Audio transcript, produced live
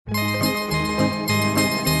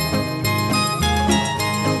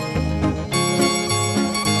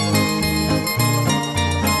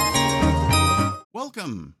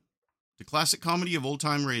classic comedy of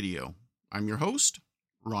old-time radio. I'm your host,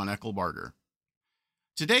 Ron Eckelbarger.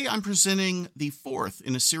 Today I'm presenting the fourth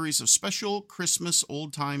in a series of special Christmas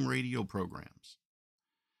old-time radio programs.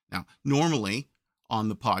 Now, normally on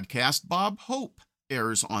the podcast, Bob Hope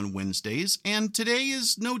airs on Wednesdays, and today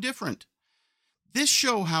is no different. This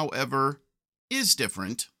show, however, is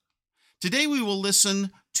different. Today we will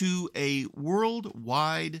listen to a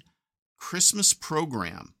worldwide Christmas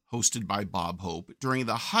program hosted by Bob Hope during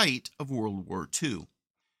the height of World War II.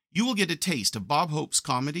 You will get a taste of Bob Hope's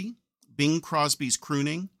comedy, Bing Crosby's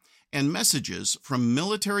crooning, and messages from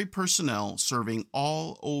military personnel serving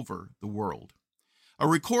all over the world. A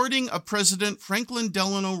recording of President Franklin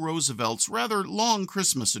Delano Roosevelt's rather long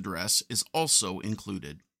Christmas address is also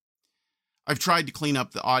included. I've tried to clean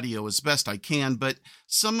up the audio as best I can, but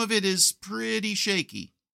some of it is pretty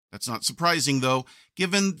shaky. That's not surprising, though,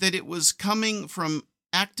 given that it was coming from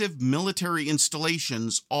active military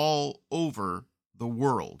installations all over the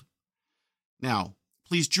world. Now,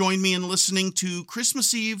 please join me in listening to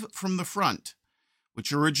Christmas Eve from the Front,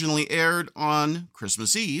 which originally aired on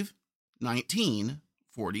Christmas Eve,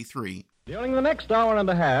 1943. During the next hour and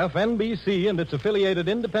a half, NBC and its affiliated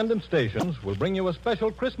independent stations will bring you a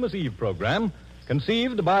special Christmas Eve program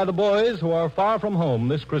conceived by the boys who are far from home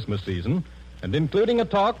this Christmas season, and including a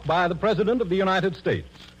talk by the President of the United States.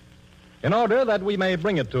 In order that we may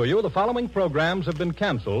bring it to you, the following programs have been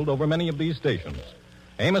canceled over many of these stations.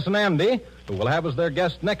 Amos and Andy, who will have as their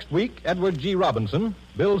guest next week Edward G. Robinson,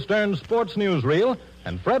 Bill Stern's Sports Newsreel,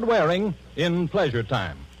 and Fred Waring in Pleasure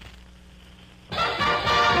Time.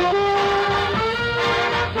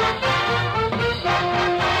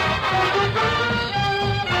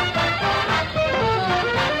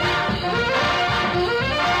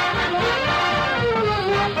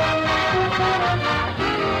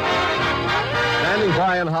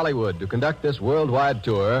 In Hollywood to conduct this worldwide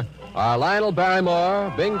tour are Lionel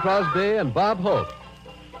Barrymore, Bing Crosby, and Bob Hope.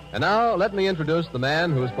 And now let me introduce the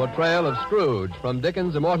man whose portrayal of Scrooge from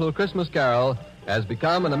Dickens' immortal Christmas Carol has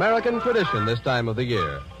become an American tradition this time of the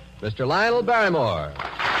year. Mr. Lionel Barrymore.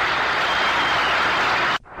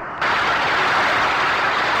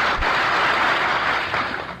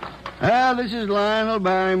 Well, this is Lionel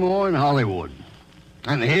Barrymore in Hollywood.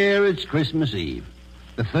 And here it's Christmas Eve,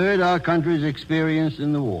 the third our country's experienced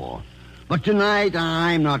in the war. But tonight,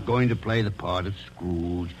 I'm not going to play the part of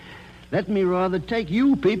Scrooge. Let me rather take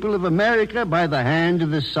you people of America by the hand to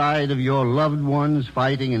the side of your loved ones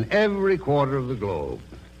fighting in every quarter of the globe.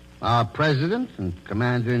 Our president and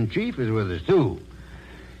commander-in-chief is with us, too.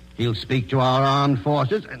 He'll speak to our armed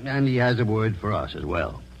forces, and he has a word for us as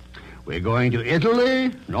well. We're going to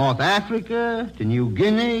Italy, North Africa, to New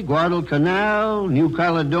Guinea, Guadalcanal, New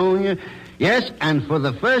Caledonia. Yes, and for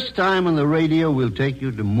the first time on the radio, we'll take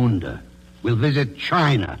you to Munda. We'll visit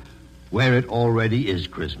China, where it already is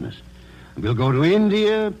Christmas. And we'll go to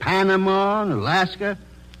India, Panama, and Alaska,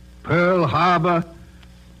 Pearl Harbor,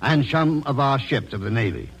 and some of our ships of the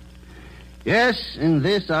Navy. Yes, in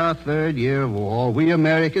this, our third year of war, we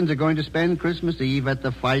Americans are going to spend Christmas Eve at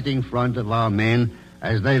the fighting front of our men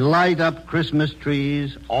as they light up Christmas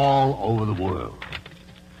trees all over the world.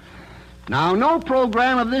 Now, no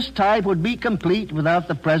program of this type would be complete without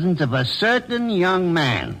the presence of a certain young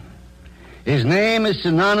man. His name is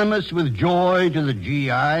synonymous with joy to the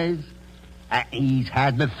GIs. He's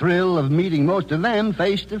had the thrill of meeting most of them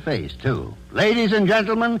face to face, too. Ladies and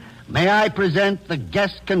gentlemen, may I present the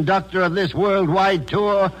guest conductor of this worldwide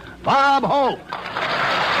tour, Bob Hope.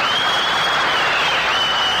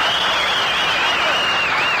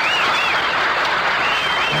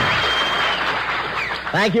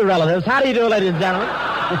 Thank you, relatives. How do you do, ladies and gentlemen?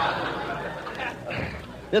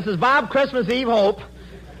 This is Bob Christmas Eve Hope,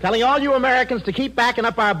 telling all you Americans to keep backing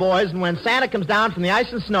up our boys, and when Santa comes down from the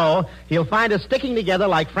ice and snow, he'll find us sticking together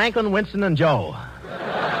like Franklin, Winston, and Joe.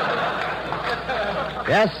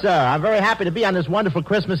 Yes, sir. I'm very happy to be on this wonderful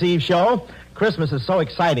Christmas Eve show. Christmas is so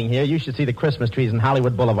exciting here. You should see the Christmas trees in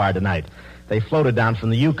Hollywood Boulevard tonight. They floated down from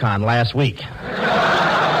the Yukon last week.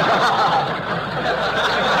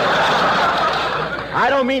 I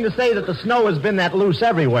don't mean to say that the snow has been that loose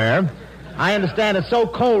everywhere. I understand it's so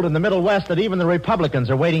cold in the Middle West that even the Republicans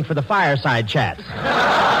are waiting for the fireside chats.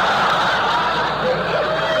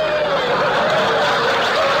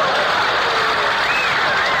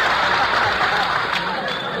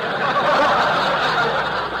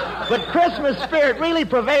 But Christmas spirit really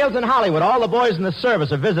prevails in Hollywood. All the boys in the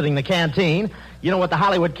service are visiting the canteen. You know what the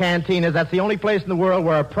Hollywood canteen is? That's the only place in the world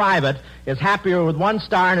where a private is happier with 1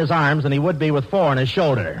 star in his arms than he would be with 4 on his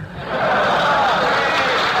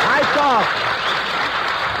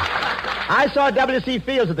I saw W.C.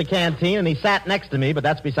 Fields at the canteen, and he sat next to me, but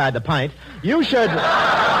that's beside the pint. You should...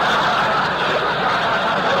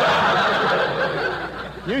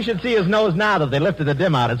 You should see his nose now that they lifted the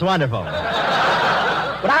dim out. It's wonderful.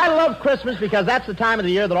 But I love Christmas because that's the time of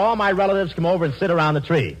the year that all my relatives come over and sit around the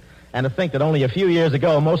tree. And to think that only a few years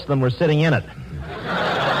ago, most of them were sitting in it.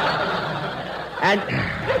 And...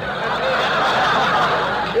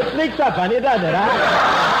 It sneaks up on you, doesn't it, huh?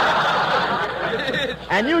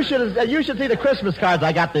 And you should see the Christmas cards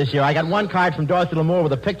I got this year. I got one card from Dorothy Lamour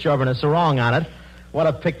with a picture of her and a sarong on it. What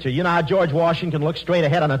a picture. You know how George Washington looks straight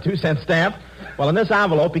ahead on a 2-cent stamp? Well, in this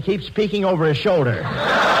envelope, he keeps peeking over his shoulder.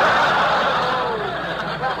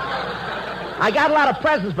 I got a lot of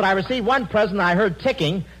presents, but I received one present I heard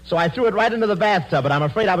ticking, so I threw it right into the bathtub, but I'm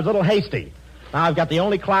afraid I was a little hasty. Now I've got the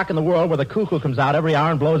only clock in the world where the cuckoo comes out every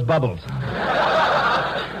hour and blows bubbles.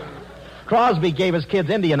 Crosby gave his kids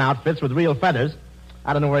Indian outfits with real feathers.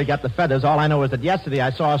 I don't know where he got the feathers. All I know is that yesterday I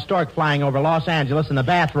saw a stork flying over Los Angeles in a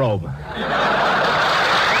bathrobe.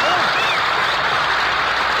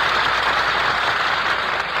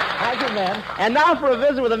 Thank you, men. And now for a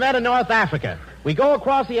visit with the men in North Africa. We go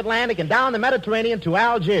across the Atlantic and down the Mediterranean to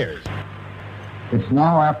Algiers. It's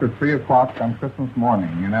now after 3 o'clock on Christmas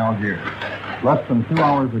morning in Algiers. Less than 2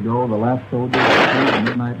 hours ago, the last soldier prayed the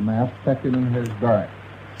midnight mass, protected in his barracks.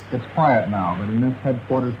 It's quiet now, but in this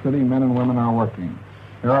headquarters city, men and women are working.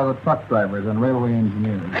 There are the truck drivers and railway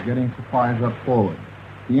engineers getting supplies up forward,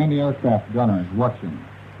 the anti-aircraft gunners watching,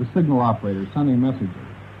 the signal operators sending messages.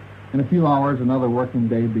 In a few hours, another working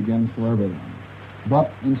day begins for everyone.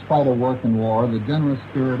 But in spite of work and war, the generous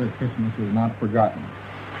spirit of Christmas is not forgotten.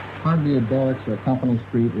 Hardly a barracks or company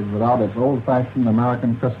street is without its old-fashioned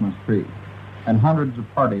American Christmas tree, and hundreds of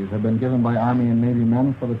parties have been given by Army and Navy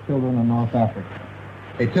men for the children of North Africa.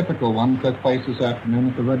 A typical one took place this afternoon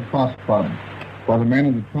at the Red Cross Club, where the men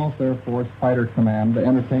of the 12th Air Force Fighter Command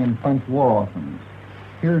entertained French war orphans.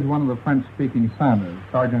 Here's one of the French-speaking Sanders,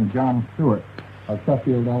 Sergeant John Stewart of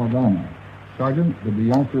Sheffield, Alabama. Sergeant, did the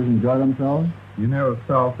youngsters enjoy themselves? You never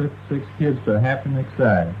saw 56 kids so happy and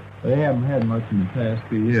excited. They haven't had much in the past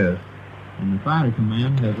 2 years, and the Fighter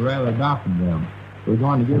Command has rather adopted them. We're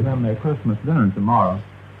going to give them their Christmas dinner tomorrow.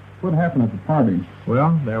 What happened at the party?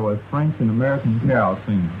 Well, there was French and American carol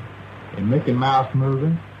singing, a Mickey Mouse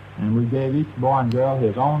movie, and we gave each boy and girl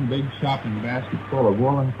his own big shopping basket full of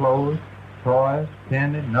woolen clothes, toys,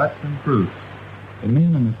 candy, nuts, and fruit. The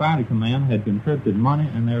men in the Fighter Command had contributed money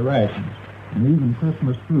and their rations, and even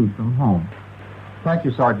Christmas food from home. Thank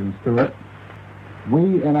you, Sergeant Stewart.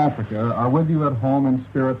 We in Africa are with you at home in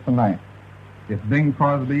spirit tonight. If Bing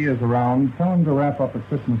Crosby is around, tell him to wrap up a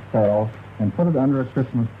Christmas carol and put it under a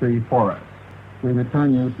Christmas tree for us. We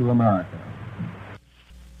return you to America.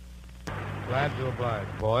 Glad to oblige,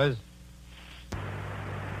 boys.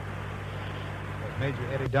 Major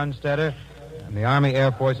Eddie Dunstetter and the Army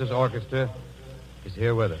Air Forces Orchestra is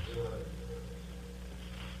here with us.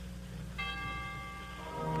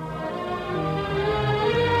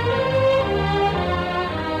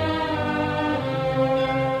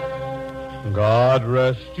 God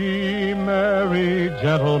rest ye merry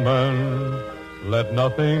gentlemen, let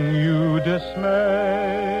nothing you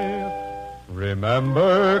dismay.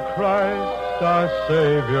 Remember Christ our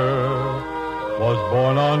Savior was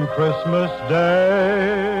born on Christmas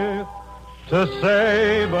Day to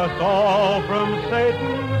save us all from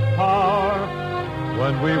Satan's power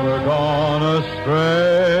when we were gone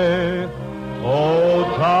astray. Oh,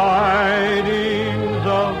 tidings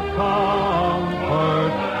of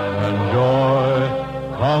comfort and joy,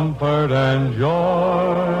 comfort and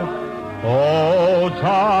joy. Oh,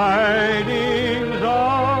 tidings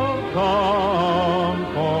of comfort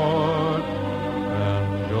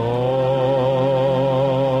and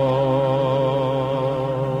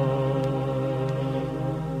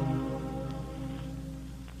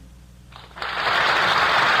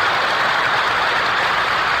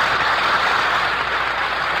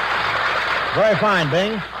Very fine,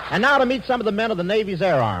 Bing. And now to meet some of the men of the Navy's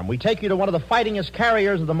Air Arm. We take you to one of the fightingest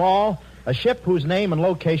carriers of them all, a ship whose name and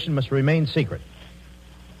location must remain secret.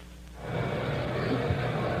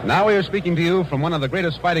 Now we are speaking to you from one of the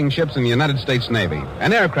greatest fighting ships in the United States Navy,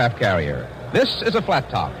 an aircraft carrier. This is a flat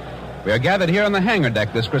top. We are gathered here on the hangar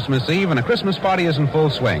deck this Christmas Eve, and a Christmas party is in full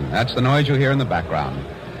swing. That's the noise you hear in the background.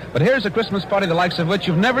 But here's a Christmas party the likes of which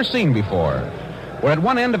you've never seen before. We're at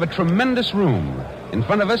one end of a tremendous room. In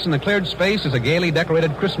front of us in the cleared space is a gaily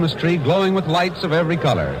decorated Christmas tree glowing with lights of every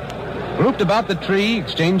color. Grouped about the tree,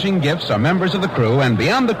 exchanging gifts, are members of the crew, and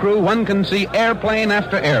beyond the crew one can see airplane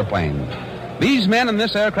after airplane. These men in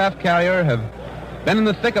this aircraft carrier have Been in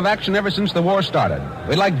the thick of action ever since the war started.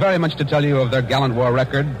 We'd like very much to tell you of their gallant war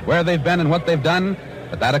record, where they've been and what they've done,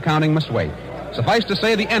 but that accounting must wait. Suffice to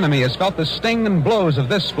say, the enemy has felt the sting and blows of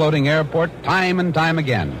this floating airport time and time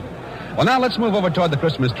again. Well, now let's move over toward the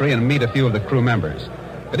Christmas tree and meet a few of the crew members.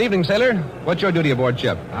 Good evening, sailor. What's your duty aboard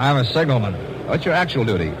ship? I'm a signalman. What's your actual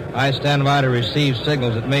duty? I stand by to receive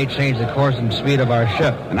signals that may change the course and speed of our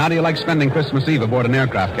ship. And how do you like spending Christmas Eve aboard an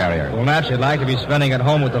aircraft carrier? Well, naturally, I'd like to be spending it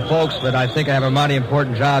home with the folks, but I think I have a mighty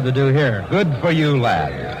important job to do here. Good for you,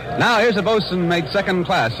 lad. Now, here's a bosun mate second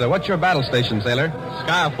class. What's your battle station, sailor?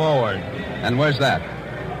 Sky forward. And where's that?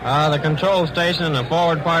 The control station in the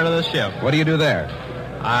forward part of the ship. What do you do there?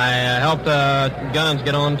 I help the guns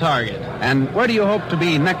get on target. And where do you hope to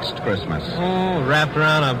be next Christmas? Oh, wrapped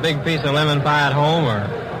around a big piece of lemon pie at home or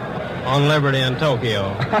on Liberty in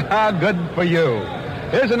Tokyo. Good for you.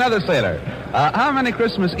 Here's another sailor. How many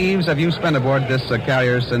Christmas Eves have you spent aboard this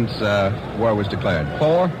carrier since war was declared?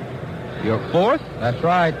 4. Your fourth? That's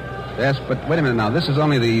right. Yes, but wait a minute now. This is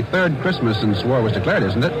only the third Christmas since war was declared,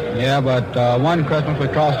 isn't it? Yeah, but one Christmas we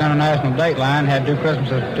crossed the international date line, had 2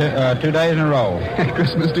 Christmases 2 days in a row.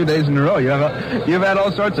 Christmas 2 days in a row. You've had all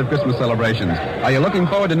sorts of Christmas celebrations. Are you looking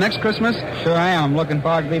forward to next Christmas? Sure I am. I'm looking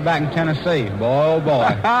forward to be back in Tennessee. Boy, oh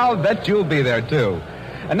boy. I'll bet you'll be there, too.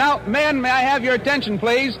 And now, men, may I have your attention,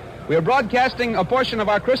 please? We are broadcasting a portion of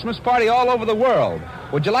our Christmas party all over the world.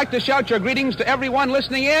 Would you like to shout your greetings to everyone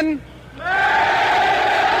listening in?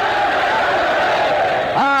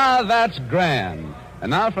 Ah, that's grand.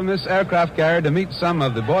 And now from this aircraft carrier to meet some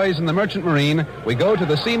of the boys in the Merchant Marine, we go to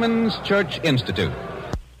the Seamen's Church Institute.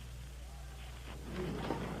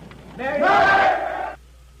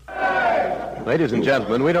 Ladies and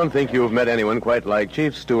gentlemen, we don't think you've met anyone quite like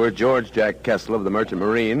Chief Steward George Jack Kessel of the Merchant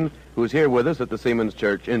Marine, who's here with us at the Seamen's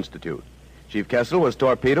Church Institute. Chief Kessel was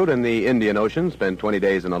torpedoed in the Indian Ocean, spent 20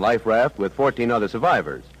 days in a life raft with 14 other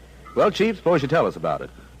survivors. Well, Chief, suppose you tell us about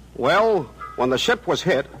it. Well, when the ship was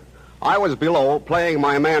hit, I was below playing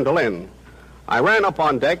my mandolin. I ran up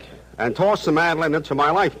on deck and tossed the mandolin into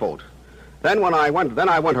my lifeboat. Then I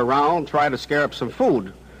went around, tried to scare up some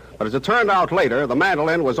food. But as it turned out later, the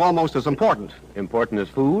mandolin was almost as important. Important as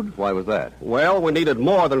food? Why was that? Well, we needed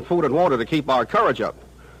more than food and water to keep our courage up.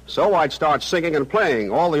 So I'd start singing and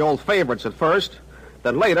playing all the old favorites at first.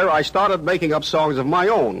 Then later, I started making up songs of my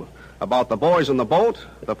own about the boys in the boat,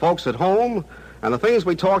 the folks at home, and the things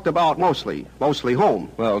we talked about mostly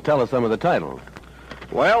home. Well, tell us some of the titles.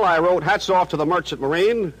 Well, I wrote Hats Off to the Merchant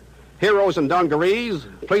Marine, Heroes in Dungarees,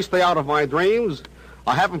 Please Stay Out of My Dreams,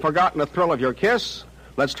 I Haven't Forgotten the Thrill of Your Kiss,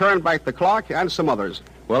 Let's Turn Back the Clock, and some others.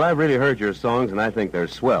 Well, I've really heard your songs, and I think they're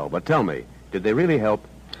swell. But tell me, did they really help?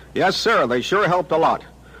 Yes, sir, they sure helped a lot.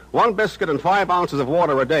 1 biscuit and 5 ounces of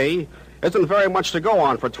water a day isn't very much to go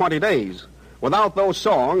on for 20 days. Without those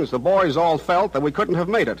songs, the boys all felt that we couldn't have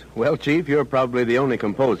made it. Well, Chief, you're probably the only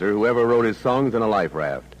composer who ever wrote his songs in a life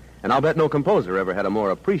raft. And I'll bet no composer ever had a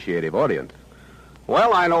more appreciative audience.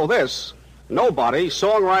 Well, I know this. Nobody,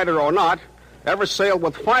 songwriter or not, ever sailed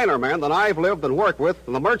with finer men than I've lived and worked with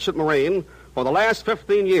in the Merchant Marine for the last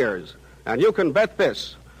 15 years. And you can bet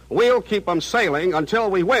this. We'll keep them sailing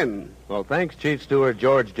until we win. Well, thanks, Chief Steward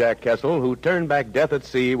George Jack Kessel, who turned back death at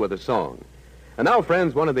sea with a song. And now,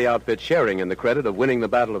 friends, one of the outfits sharing in the credit of winning the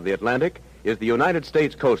Battle of the Atlantic is the United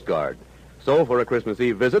States Coast Guard. So, for a Christmas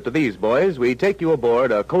Eve visit to these boys, we take you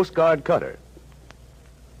aboard a Coast Guard cutter.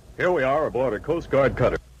 Here we are aboard a Coast Guard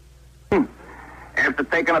cutter. After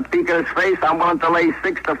taking a peek at his face, I'm willing to lay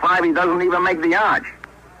 6 to 5 he doesn't even make the arch.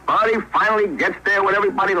 But he finally gets there with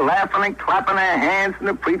everybody laughing and clapping their hands, and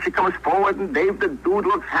the preacher comes forward, and Dave the Dude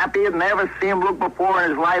looks happy as never seen him look before in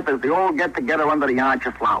his life as they all get together under the arch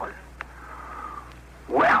of flowers.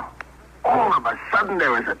 Well, all of a sudden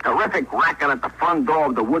there is a terrific racket at the front door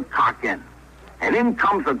of the Woodcock Inn. And in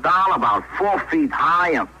comes a doll about 4 feet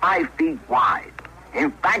high and 5 feet wide.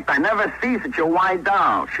 In fact, I never see such a wide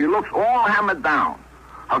doll. She looks all hammered down.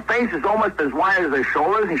 Her face is almost as wide as her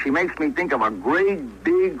shoulders, and she makes me think of a great,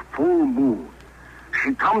 big, full moon.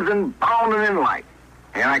 She comes in bounding in like,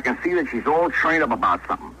 and I can see that she's all trained up about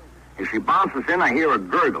something. As she bounces in, I hear a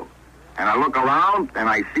gurgle. And I look around, and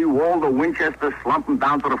I see Walter Winchester slumping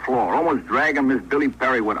down to the floor, almost dragging Miss Billy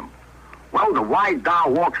Perry with him. Well, the white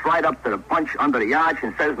doll walks right up to the bunch under the arch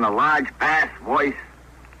and says in a large, bass voice,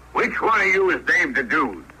 "Which one of you is Dave the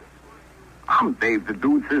Dude?" "I'm Dave the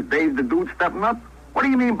Dude," says Dave the Dude, stepping up. "What do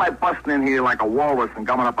you mean by busting in here like a walrus and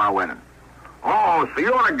coming up our wedding?" "Oh, so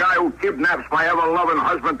you're the guy who kidnaps my ever-loving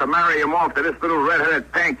husband to marry him off to this little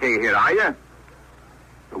red-headed pancake here, are you?"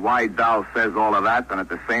 The white doll says all of that, and at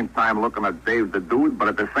the same time looking at Dave the Dude, but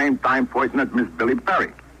at the same time pointing at Miss Billy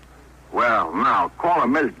Perry. Well, now,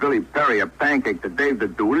 calling Miss Billy Perry a pancake to Dave the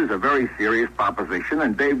Dude is a very serious proposition,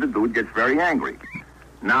 and Dave the Dude gets very angry.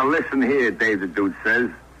 Now, listen here, Dave the Dude says.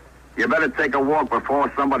 You better take a walk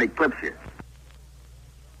before somebody clips you.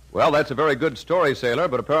 Well, that's a very good story, Sailor,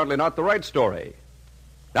 but apparently not the right story.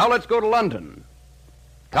 Now let's go to London.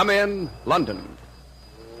 Come in, London.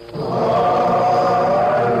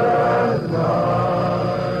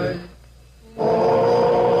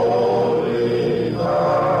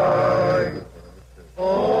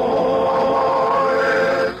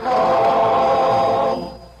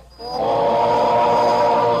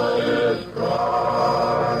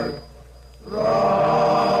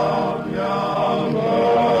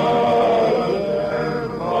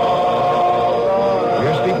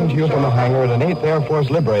 Air Force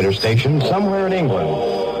Liberator Station somewhere in England.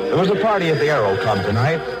 There was a party at the Aero Club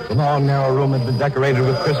tonight. The long, narrow room had been decorated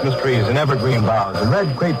with Christmas trees and evergreen boughs and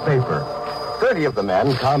red crepe paper. 30 of the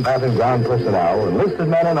men, combat and ground personnel, enlisted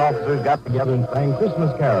men and officers got together and sang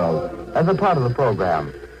Christmas carols as a part of the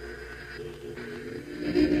program.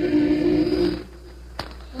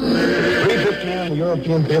 3:15 on the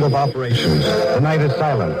European Theater of Operations. The night is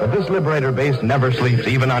silent, but this Liberator base never sleeps,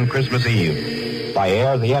 even on Christmas Eve. By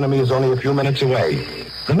air, the enemy is only a few minutes away.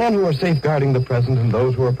 The men who are safeguarding the present and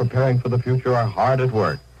those who are preparing for the future are hard at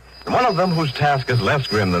work. And one of them, whose task is less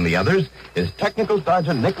grim than the others, is Technical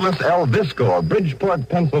Sergeant Nicholas L. Visco of Bridgeport,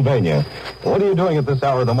 Pennsylvania. What are you doing at this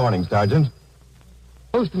hour of the morning, Sergeant?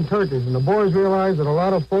 Roasting turkeys, and the boys realize that a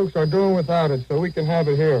lot of folks are doing without it, so we can have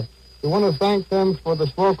it here. We want to thank them for the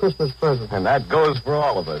small Christmas present. And that goes for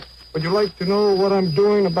all of us. Would you like to know what I'm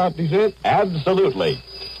doing about dessert? Absolutely.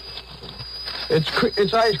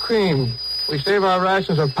 It's ice cream. We save our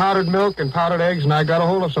rations of powdered milk and powdered eggs, and I got a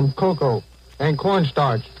hold of some cocoa and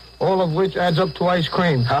cornstarch, all of which adds up to ice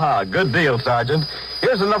cream. Ah, good deal, Sergeant.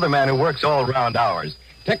 Here's another man who works all round hours.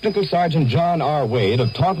 Technical Sergeant John R. Wade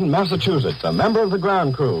of Taunton, Massachusetts, a member of the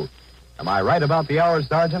ground crew. Am I right about the hours,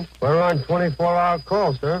 Sergeant? We're on 24-hour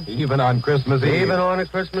call, sir. Even on Christmas Eve? Even on a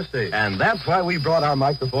Christmas Eve. And that's why we brought our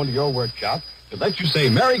microphone to your workshop, to let you say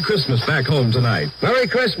Merry Christmas back home tonight. Merry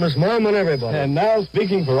Christmas, Mom, and everybody. And now,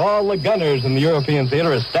 speaking for all the gunners in the European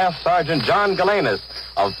Theater, is Staff Sergeant John Galanis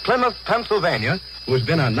of Plymouth, Pennsylvania, who has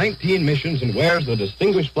been on 19 missions and wears the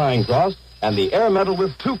Distinguished Flying Cross and the Air Medal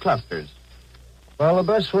with 2 clusters. Well, the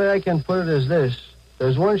best way I can put it is this.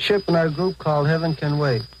 There's one ship in our group called Heaven Can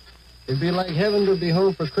Wait. It'd be like heaven to be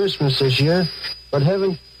home for Christmas this year, but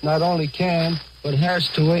heaven not only can, but has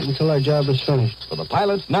to wait until our job is finished. For the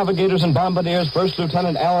pilots, navigators, and bombardiers, First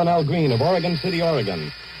Lieutenant Alan L. Green of Oregon City,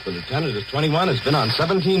 Oregon. The lieutenant is 21, has been on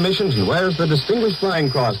 17 missions, and wears the Distinguished Flying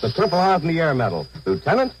Cross, the Purple Heart, and the Air Medal.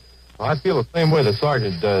 Lieutenant? Well, I feel the same way the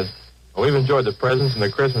sergeant does. Well, we've enjoyed the presents and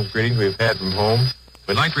the Christmas greetings we've had from home.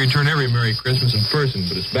 We'd like to return every Merry Christmas in person,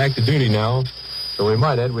 but it's back to duty now. So we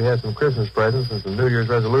might add we had some Christmas presents and some New Year's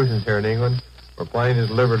resolutions here in England. We're planning to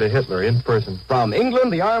deliver to Hitler in person. From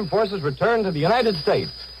England, the armed forces return to the United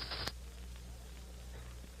States.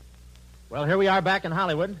 Well, here we are back in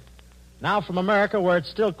Hollywood. Now from America, where it's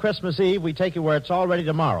still Christmas Eve, we take you where it's already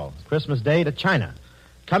tomorrow, Christmas Day, to China.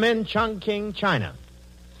 Come in, Chongqing, China.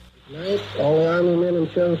 Tonight, all the Army men in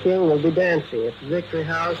Chongqing will be dancing at the Victory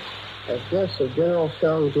House as guests of General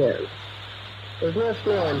Song Jian. There's no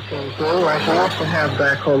snow in Chongqing like we used to have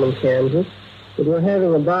back home in Kansas, but we're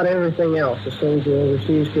having about everything else a soldier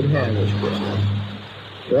overseas could have this Christmas.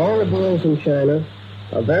 To all the boys in China,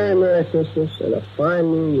 a very Merry Christmas and a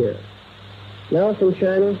fine New Year. Now from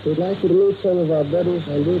China, we'd like you to meet some of our buddies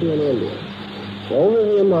on duty in India. Over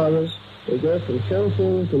the Himalayas, we go from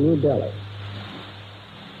Chongqing to New Delhi.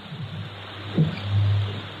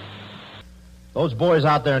 Those boys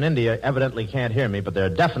out there in India evidently can't hear me, but they're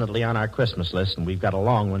definitely on our Christmas list, and we've got a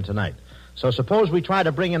long one tonight. So suppose we try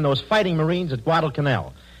to bring in those fighting Marines at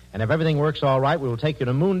Guadalcanal. And if everything works all right, we will take you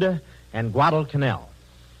to Munda and Guadalcanal.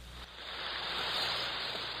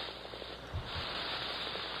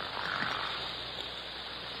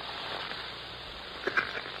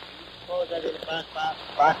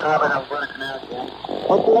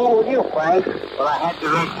 What's the matter with you, Frank? Well, I had to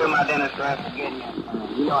reach through my dinner so I could get you.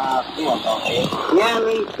 You know how I feel, don't you? Yeah,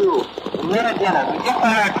 me too. Dinner. We just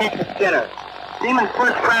had our Texas dinner. Seaman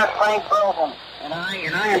First Class Frank Burleson. And I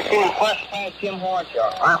am Seaman First Class Jim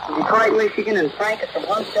Horshaw. I'm from Detroit, Michigan, and Frank is from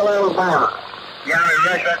Huntsville, Alabama. Yeah, we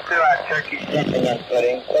rushed up to our turkey stuffing and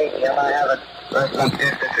pudding. Say, Jim, I have a first one just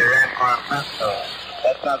at the restaurant festival.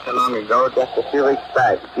 That's not so long ago, just a few weeks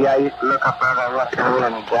back. See, I used to look up out of that rough road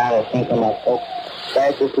and die and think of my folks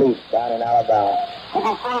fast asleep down in Alabama. We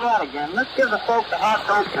can say that again. Let's give the folks a hot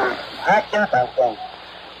toast and hack up, I think.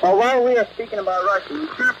 Well, while we are speaking about Russia, we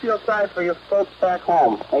sure feel sorry for your folks back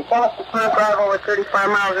home. They tell us we can't drive over 35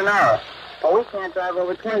 miles an hour, but we can't drive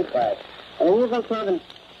over 25. And we've been serving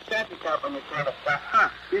traffic cop on this kind of stuff. Huh?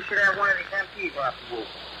 You should have one of these MPs off the roof.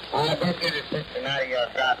 I bet you the system out of your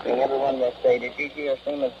dropping. Everyone will say, did you hear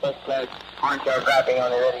Siemens first class poncho dropping on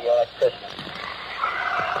the radio electricity?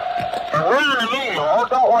 But we're on the radio. Oh,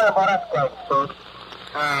 don't worry about us, folks.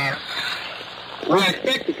 We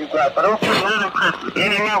expected you guys, but also not on Christmas.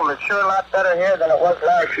 Any level, it's sure a lot better here than it was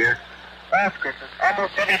last year. Last Christmas,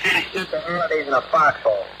 almost everybody spent the holidays in a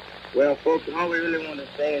foxhole. Well, folks, all we really want to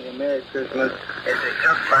say is a Merry Christmas. It's a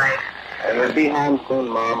just right, and we'll be home soon,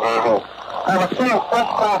 Mom, I hope. I was seeing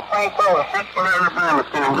first-class Frank Bowl, Fishville, Alabama,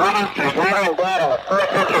 sending greetings to his mother and dad and the first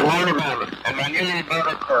sister in Alabama, and my new little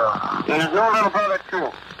brother, too. And his new little brother, too.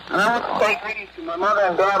 And I want to say greetings to my mother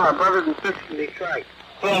and dad, my brothers and sisters in Detroit.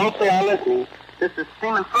 So I hope they are listening. This is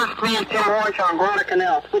Seaman First Class Tim Walsh on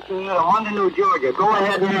Guadalcanal, switching you to London, New Georgia. Go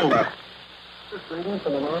ahead, remember. This is reading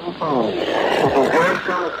from the Northern Phone. This is George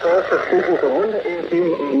Thomas Forster speaking from Linda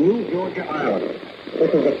Airfield on New Georgia Island. This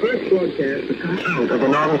is the first broadcast to come out of the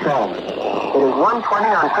Northern Phone. It is 1:20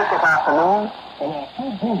 on Christmas afternoon, and there are two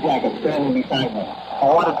blue jackets standing beside me. I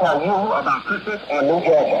want to tell you about Christmas on New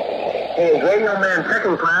Georgia. Here is Radio Man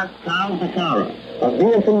Second Class, Tom Picaro, of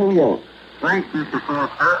Beaverton, New York. Thanks, Mr.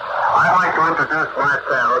 Forster. I'd like to introduce my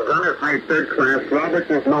pal, Gunner's Mate Third Class, Robert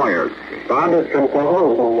Noyers. Bob is from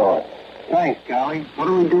Cahoon, New York. Thanks, Charlie. What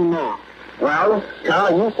do we do now? Well,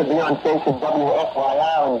 Charlie used to be on station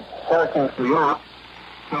WFYR in Syracuse, New York.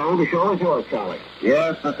 So the show is yours, Charlie.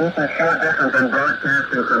 Yes, but this is sure different than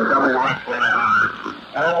broadcasting from WFYR.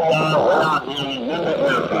 We're out here in Linda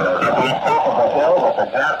Airfield, at the top of the hill with the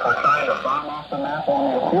Japs were trying to bomb off the map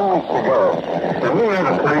only a few weeks ago. And we have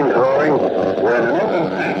a plane going with an open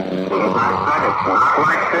tank. But as I said, it's not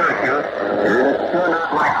like Syracuse. It is sure not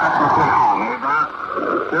like Christmas at home, eh, Bob?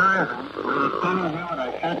 Sure isn't. We're standing here with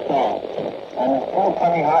our shirts off. And it's still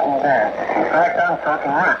pretty hot in there. In fact, I'm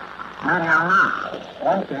soaking wet. Maybe I'm not.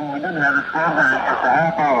 One thing, we didn't have a strawberry just a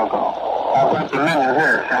half hour ago. I've got the menu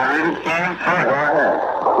here. Shall I read it, Sam? Sure, go ahead.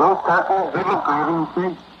 Roast turkey, vivid gravy,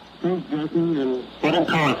 pig jerky, and fitted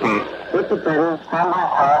cornflakes. With the potatoes, cranberry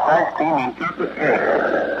sauce, ice cream, and chocolate cake.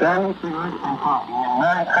 Candy, cigarettes, and coffee. And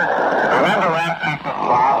Merry Christmas. Remember last Christmas,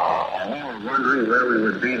 Bob? And we were wondering where we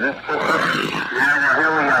would be this Christmas. Yeah, well, here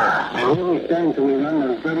we are. And here we stand till we run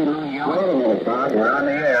those dirty little yellow. Wait a minute, Bob. We're on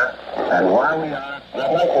the air. And while we are,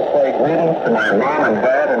 I'd like to say greetings to my mom and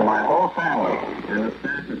dad and my whole family, and the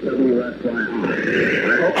staff at WFYR.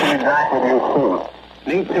 I hope to be back with you soon.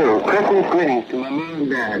 Me too. Christmas greetings to my mom and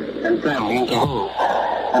dad and family in Cahoon.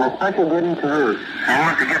 And a special greeting to Ruth. I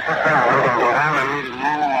want to get this out and go home and read it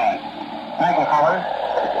all along. Thank you, fellas.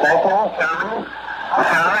 Thank you, Charlie,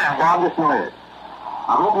 and Bob this morning.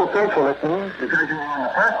 I hope you're faithful listening because you're on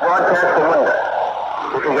the first broadcast of winter.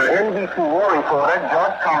 This is our NBC war reporter,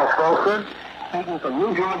 George Thomas Forster, speaking from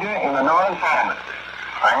New Georgia in the Northern Parliament.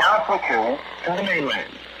 I now switch you to the mainland.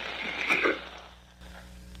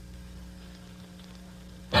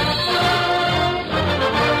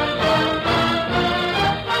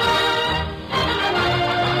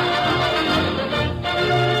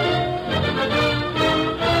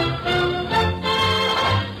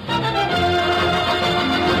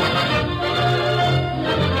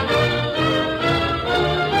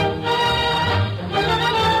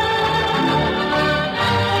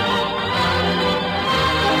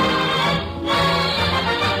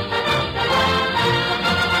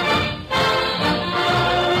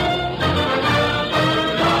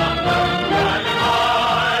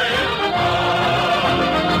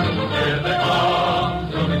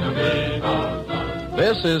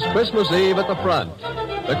 This is Christmas Eve at the Front,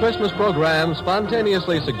 the Christmas program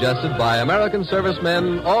spontaneously suggested by American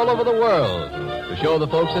servicemen all over the world to show the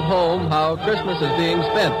folks at home how Christmas is being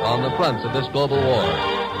spent on the fronts of this global war.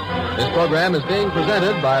 This program is being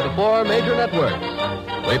presented by the four major networks.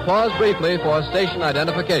 We pause briefly for station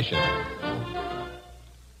identification.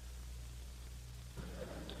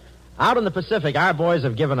 Out in the Pacific, our boys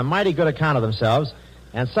have given a mighty good account of themselves,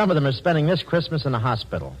 and some of them are spending this Christmas in the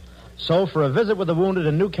hospital. So, for a visit with the wounded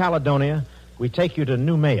in New Caledonia, we take you to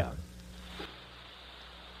Noumea.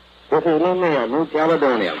 This is Noumea, New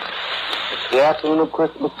Caledonia. It's the afternoon of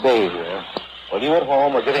Christmas Day here. While you at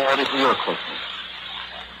home are getting ready for your Christmas.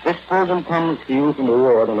 This program comes to you from the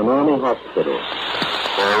ward in an army hospital.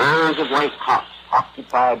 There are rows of white cots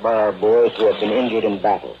occupied by our boys who have been injured in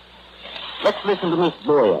battle. Let's listen to Miss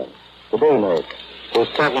Boyer, the day nurse, who's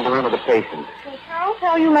talking to one of the patients. Hey, Charles, how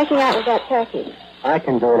are you making out with that turkey? I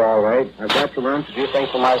can do it all right. I've got to learn to do things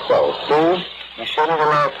for myself. See? You shouldn't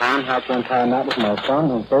allow time. How can tie that with my thumb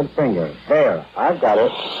and third finger? There, I've got it.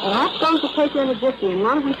 Well, I'm going to take you in a jiffy, and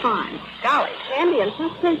none of them fine. Golly, Sandy and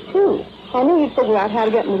first place, too. I knew you'd figure out how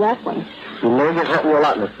to get into that one. You know you've helped me a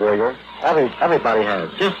lot, Miss Berger. Everybody has.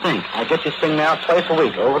 Just think, I get you sing now twice a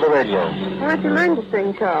week over the radio. Where'd you learn to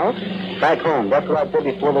sing, Charles? Back home. That's what I did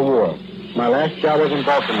before the war. My last job was in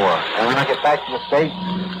Baltimore. And when I get back to the States,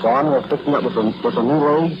 so I'm going to fix me up with a new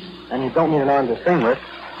leg, and you don't need an arm to sing with,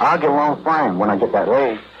 I'll get along fine when I get that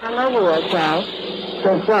leg. I know you will, Charles.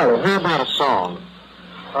 So, Charlie, how about a song?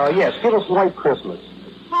 Yes, give us White Christmas.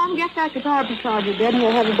 Tom, get that guitar beside you, Dad, and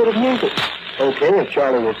we'll have a bit of music. Okay, if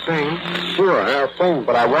Charlie will sing. Sure, I'll sing,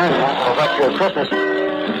 but I won't about your Christmas.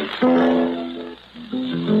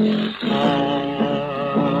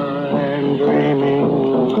 I'm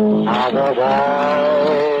dreaming of a white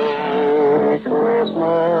Christmas,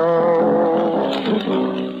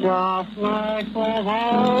 just like the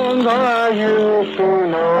one I used to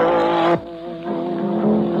know,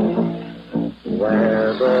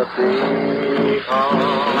 where the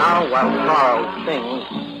peacocks. Now, while Charles sings,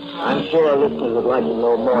 I'm sure our listeners would like to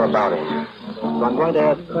know more about him. So I'm going to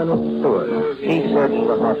ask Colonel Stewart, chief surgeon of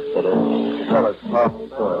the hospital, to tell us about the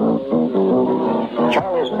story.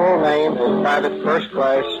 Charlie's full name is Private First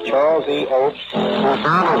Class Charles E. Oates, who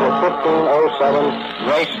found at 1507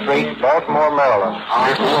 Grace Street, Baltimore, Maryland.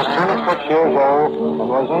 He was 26 years old and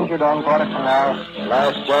was injured on Guadalcanal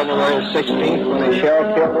last January 16th when a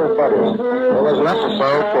shell killed his buddy. It was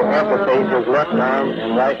necessary to amputate his left arm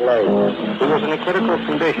and right leg. He was in a critical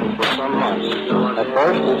condition for some months. At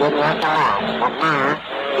first, he didn't have to arm, but now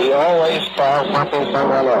he always saw something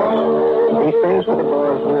somewhere else. He sings for the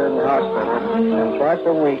boys here in the hospital, and twice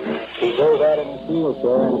a week he goes out in his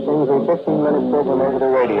wheelchair and sings a 15-minute program over the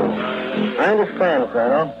radio. I understand,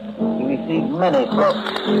 Colonel. He received many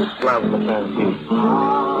plasma transfusions.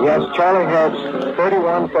 Yes, Charlie has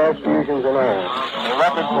 31 transfusions in all. A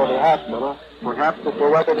record for the hospital, perhaps it's a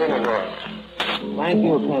record anywhere. Thank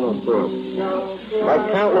you, Colonel Stewart.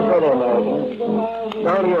 Like countless other Americans,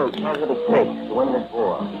 Charlie Oates has what it takes to win this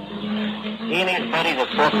war. He and his buddies have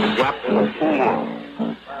fought the Japs for 2 years.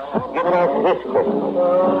 Give it out this Christmas.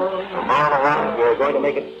 From now on, we're going to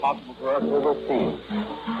make it possible for us overseas to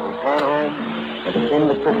return home and to sing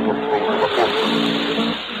the Christmas tree for the country.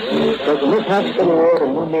 So from this hospital world in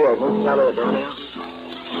New York, North Carolina,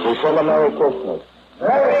 we send a Merry Christmas.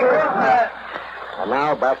 Merry Christmas! And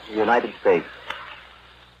now back to the United States.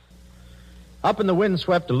 Up in the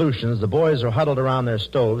windswept Aleutians, the boys are huddled around their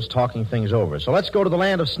stoves talking things over. So let's go to the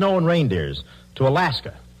land of snow and reindeers, to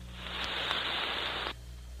Alaska.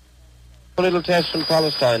 A little test from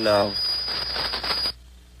Palestine now.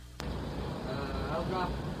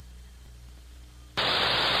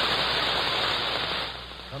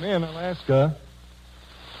 Come in, Alaska.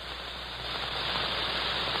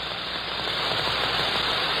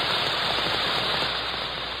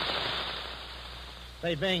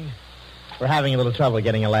 Say, Bing, we're having a little trouble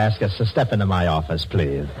getting Alaska, so step into my office,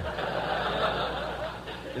 please.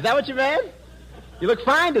 Is that what you meant? You look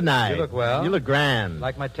fine tonight. You look well. You look grand.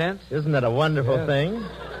 Like my tent? Isn't that a wonderful thing?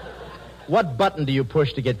 What button do you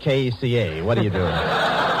push to get KECA? What are you doing?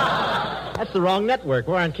 That's the wrong network.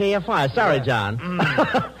 We're on KFI. Sorry, John.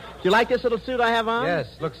 Do you like this little suit I have on? Yes,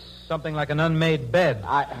 looks something like an unmade bed.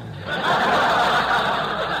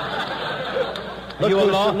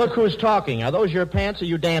 Look who's talking. Are those your pants or are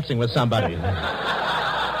you dancing with somebody?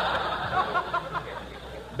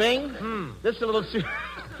 Bing, this is a little suit.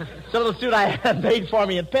 It's a little suit I had made for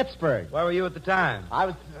me in Pittsburgh. Where were you at the time? I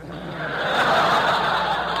was...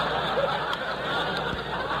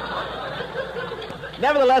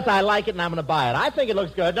 Nevertheless, I like it and I'm going to buy it. I think it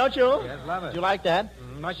looks good, don't you? Yes, love it. Do you like that?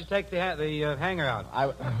 Why don't you take the hanger out?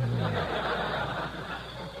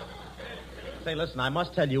 Say, listen, I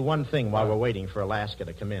must tell you one thing while we're waiting for Alaska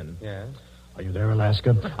to come in. Yeah? Are you there,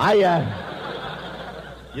 Alaska?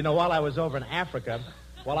 You know, while I was over in Africa,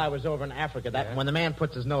 that when the man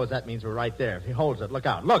puts his nose, that means we're right there. If he holds it, look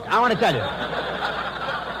out. Look, I want to tell you.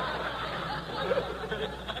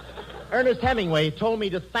 Ernest Hemingway told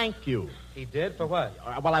me to thank you. He did? For what?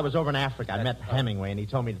 While I was over in Africa, I met Hemingway, and he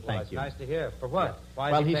told me to thank you. Nice to hear. For what?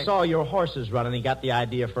 Why Well, did he saw your horses run, and he got the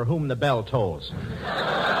idea for whom the bell tolls.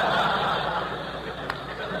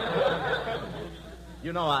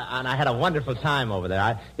 You know, and I had a wonderful time over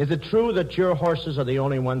there. Is it true that your horses are the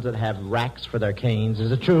only ones that have racks for their canes?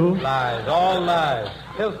 Is it true? Lies. All lies.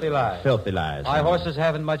 Filthy lies. Filthy lies. My horses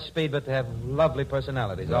haven't much speed, but they have lovely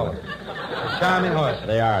personalities, all of them. They're charming horses.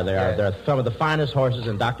 They are. They're some of the finest horses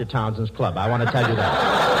in Dr. Townsend's club. I want to tell you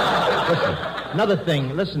that. Listen. Another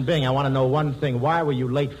thing, listen, Bing, I want to know one thing. Why were you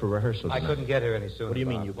late for rehearsal tonight? I couldn't get here any sooner. What do you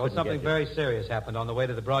mean Bob? you Well, couldn't something get here? very serious happened on the way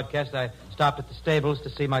to the broadcast. I stopped at the stables to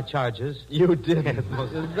see my charges. You did? Is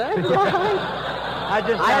that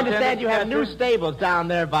right? I understand you have new stables down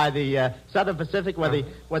there by the Southern Pacific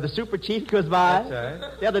where the Super Chief goes by. That's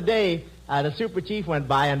right. The other day, the Super Chief went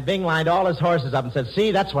by and Bing lined all his horses up and said,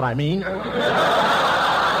 "See, that's what I mean."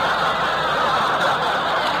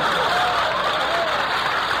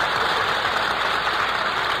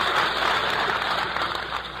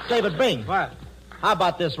 Say, but Bing. What? How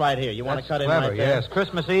about this right here? You want to cut in clever, right there? yes.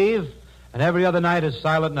 Christmas Eve, and every other night is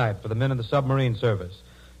silent night for the men in the submarine service.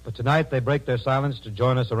 But tonight they break their silence to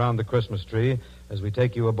join us around the Christmas tree as we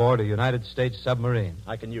take you aboard a United States submarine.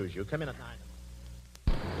 I can use you. Come in at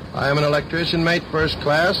 9. I am an electrician mate first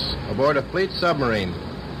class aboard a fleet submarine.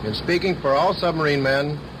 In speaking for all submarine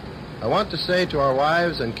men, I want to say to our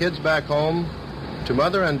wives and kids back home, to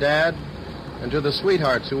Mother and Dad, and to the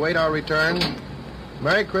sweethearts who wait our return,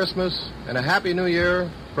 Merry Christmas and a Happy New Year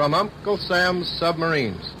from Uncle Sam's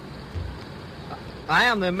Submarines. I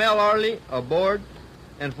am the mail orderly aboard,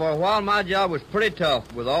 and for a while my job was pretty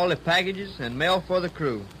tough with all the packages and mail for the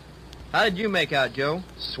crew. How did you make out, Joe?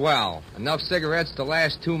 Swell. Enough cigarettes to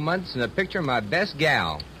last 2 months and a picture of my best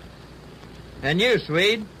gal. And you,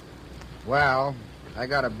 Swede? Well, I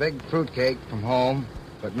got a big fruitcake from home,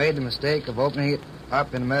 but made the mistake of opening it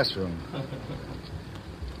up in the mess room.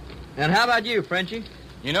 And how about you, Frenchie?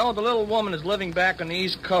 You know, the little woman is living back on the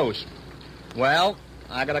East Coast. Well,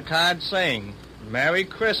 I got a card saying, Merry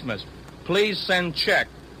Christmas. Please send check.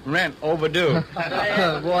 Rent overdue.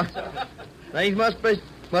 Boy, things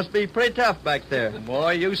must be pretty tough back there.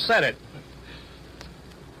 Boy, you said it.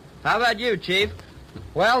 How about you, Chief?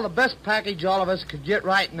 Well, the best package all of us could get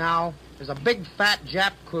right now is a big, fat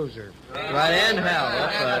Jap cruiser. Right in hell,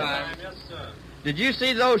 that's right. Yes, sir. Did you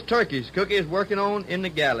see those turkeys Cookie is working on in the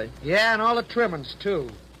galley? Yeah, and all the trimmings, too.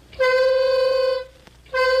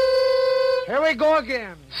 Here we go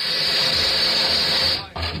again.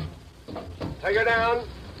 Take her down.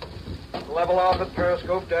 Level off at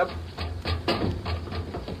periscope depth.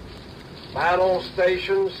 Battle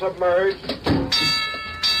station submerged.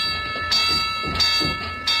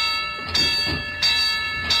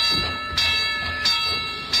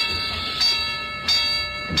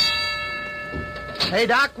 Hey,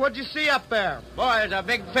 Doc, what'd you see up there? Boy, there's a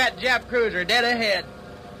big fat Jap cruiser dead ahead.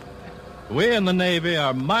 We in the Navy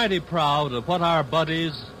are mighty proud of what our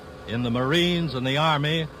buddies in the Marines and the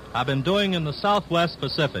Army have been doing in the Southwest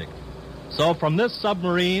Pacific. So from this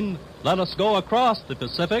submarine, let us go across the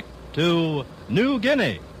Pacific to New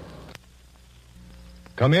Guinea.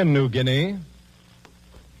 Come in, New Guinea.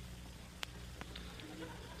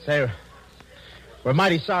 Say, we're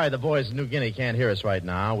mighty sorry the boys in New Guinea can't hear us right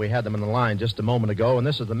now. We had them on the line just a moment ago, and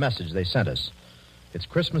this is the message they sent us. It's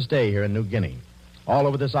Christmas Day here in New Guinea. All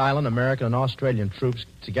over this island, American and Australian troops,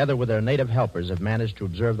 together with their native helpers, have managed to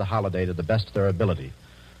observe the holiday to the best of their ability.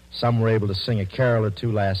 Some were able to sing a carol or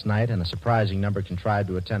two last night, and a surprising number contrived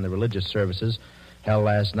to attend the religious services held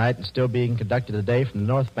last night and still being conducted today from the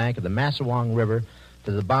north bank of the Massawong River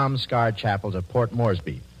to the bomb-scarred chapels of Port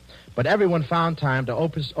Moresby. But everyone found time to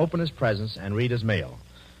open his presents and read his mail.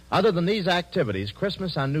 Other than these activities,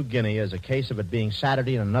 Christmas on New Guinea is a case of it being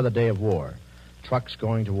Saturday and another day of war. Trucks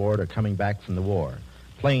going toward or coming back from the war.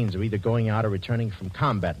 Planes are either going out or returning from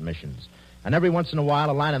combat missions. And every once in a while,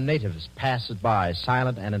 a line of natives passes by,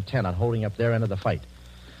 silent and intent on holding up their end of the fight.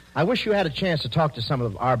 I wish you had a chance to talk to some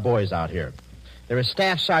of our boys out here. There is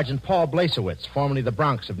Staff Sergeant Paul Blasewitz, formerly the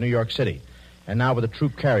Bronx of New York City, and now with the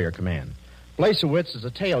Troop Carrier Command. Blasewitz is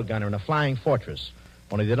a tail gunner in a flying fortress.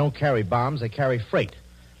 Only they don't carry bombs, they carry freight.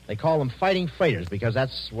 They call them fighting freighters because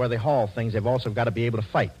that's where they haul things they've also got to be able to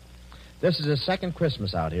fight. This is his second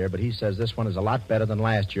Christmas out here, but he says this one is a lot better than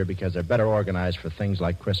last year because they're better organized for things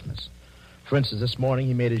like Christmas. For instance, this morning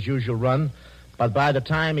he made his usual run, but by the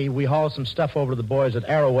time we hauled some stuff over to the boys at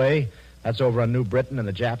Arroway, that's over on New Britain, and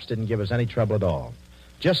the Japs didn't give us any trouble at all.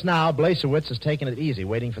 Just now, Blasewitz is taking it easy,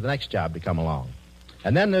 waiting for the next job to come along.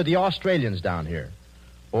 And then there are the Australians down here.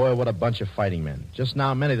 Boy, what a bunch of fighting men. Just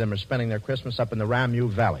now, many of them are spending their Christmas up in the Ramu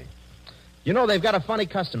Valley. You know, they've got a funny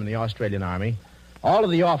custom in the Australian Army. All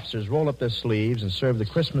of the officers roll up their sleeves and serve the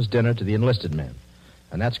Christmas dinner to the enlisted men.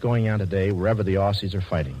 And that's going on today wherever the Aussies are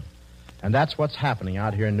fighting. And that's what's happening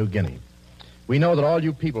out here in New Guinea. We know that all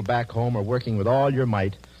you people back home are working with all your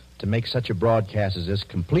might to make such a broadcast as this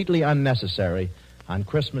completely unnecessary on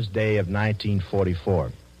Christmas Day of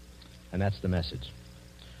 1944. And that's the message.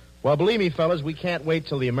 Well, believe me, fellas, we can't wait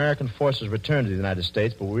till the American forces return to the United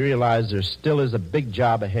States, but we realize there still is a big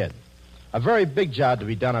job ahead. A very big job to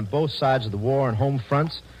be done on both sides of the war and home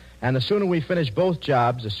fronts, And the sooner we finish both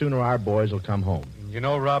jobs, the sooner our boys will come home. You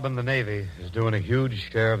know, Robin, the Navy is doing a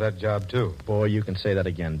huge share of that job, too. Boy, you can say that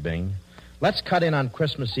again, Bing. Let's cut in on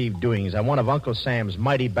Christmas Eve doings on one of Uncle Sam's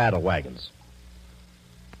mighty battle wagons.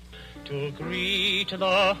 To greet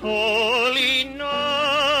the holy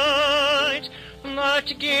night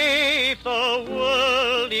that gave the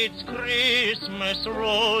world its Christmas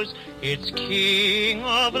rose, its King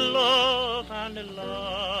of love and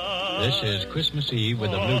light. This is Christmas Eve with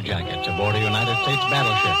the Blue Jackets aboard a United States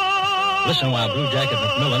battleship. Listen while Blue Jacket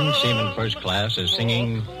McMillan, Seaman First Class, is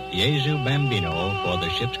singing Jesu Bambino for the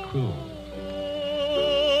ship's crew.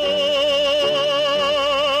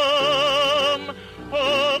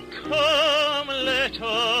 Come, let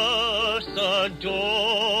us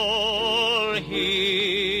adore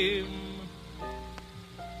him.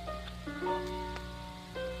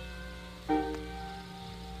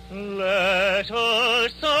 Let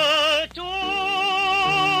us adore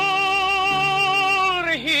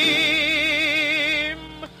him,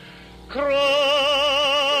 Christ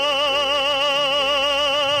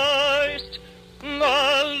the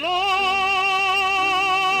Lord.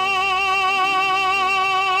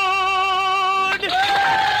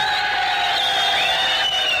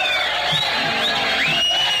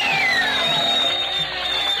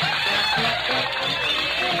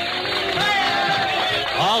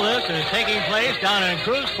 All this is taking place down in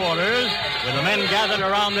crew's quarters with the men gathered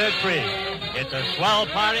around their tree. It's a swell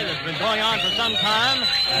party that's been going on for some time,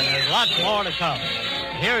 and there's lots more to come.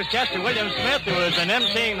 Here's Chester William Smith, who has been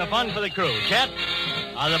emceeing the fun for the crew. Chet,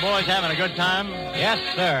 are the boys having a good time? Yes,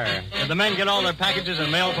 sir. Did the men get all their packages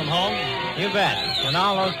and mail from home? You bet. And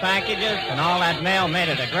all those packages and all that mail made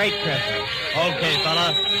it a great Christmas. Okay,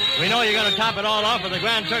 fella. We know you're going to top it all off with a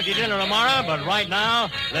grand turkey dinner tomorrow, but right now,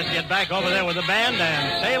 let's get back over there with the band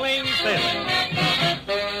and sailing, sailing.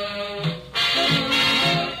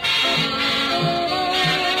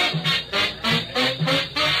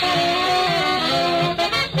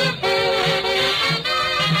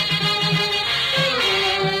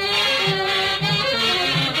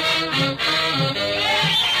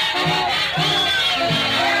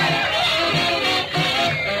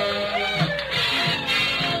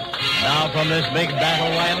 From this big battle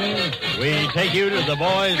wagon, we take you to the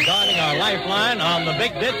boys guarding our lifeline on the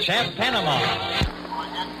Big Ditch at Panama.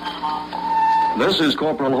 This is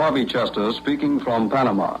Corporal Harvey Chester speaking from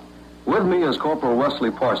Panama. With me is Corporal Wesley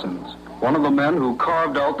Parsons, one of the men who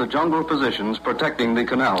carved out the jungle positions protecting the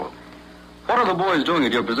canal. What are the boys doing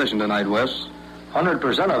at your position tonight, Wes?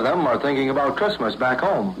 100% of them are thinking about Christmas back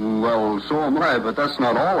home. Well, so am I, but that's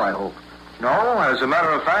not all, I hope. No, as a matter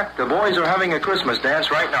of fact, the boys are having a Christmas dance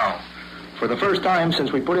right now. For the first time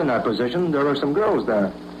since we put in that position, there are some girls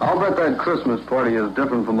there. I'll bet that Christmas party is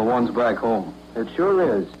different from the ones back home. It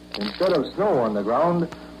sure is. Instead of snow on the ground,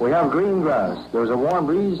 we have green grass. There's a warm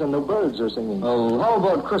breeze and the birds are singing. Well, how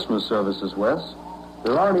about Christmas services, Wes?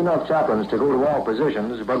 There aren't enough chaplains to go to all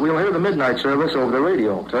positions, but we'll hear the midnight service over the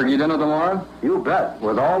radio. Turkey dinner tomorrow? You bet,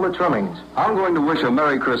 with all the trimmings. I'm going to wish a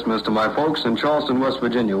Merry Christmas to my folks in Charleston, West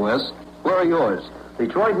Virginia, Wes. Where are yours?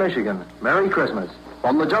 Detroit, Michigan. Merry Christmas.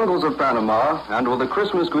 From the jungles of Panama, and with a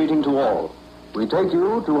Christmas greeting to all, we take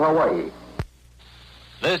you to Hawaii.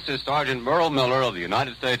 This is Sergeant Merle Miller of the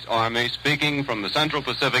United States Army speaking from the Central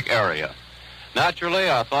Pacific area. Naturally,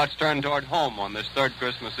 our thoughts turn toward home on this third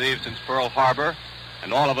Christmas Eve since Pearl Harbor,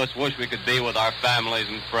 and all of us wish we could be with our families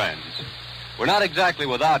and friends. We're not exactly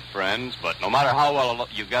without friends, but no matter how well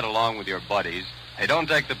you get along with your buddies, they don't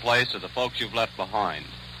take the place of the folks you've left behind.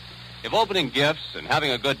 If opening gifts and having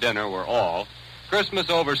a good dinner were all, Christmas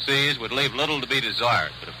overseas would leave little to be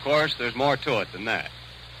desired, but of course there's more to it than that.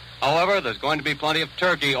 However, there's going to be plenty of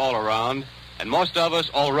turkey all around, and most of us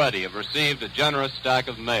already have received a generous stack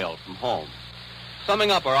of mail from home.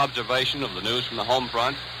 Summing up our observation of the news from the home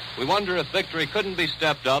front, we wonder if victory couldn't be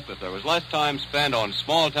stepped up if there was less time spent on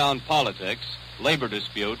small-town politics, labor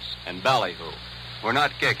disputes, and ballyhoo. We're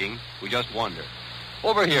not kicking, we just wonder.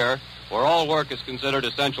 Over here, where all work is considered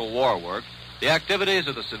essential war work, the activities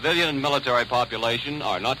of the civilian and military population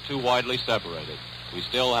are not too widely separated. We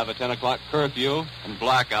still have a 10 o'clock curfew and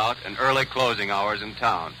blackout and early closing hours in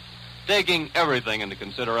town. Taking everything into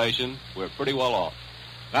consideration, we're pretty well off.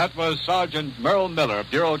 That was Sergeant Merle Miller,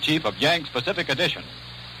 Bureau Chief of Yanks Pacific Edition.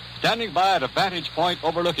 Standing by at a vantage point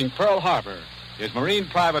overlooking Pearl Harbor is Marine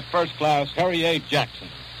Private First Class Harry A. Jackson.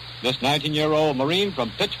 This 19-year-old Marine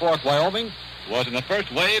from Pitchfork, Wyoming, was in the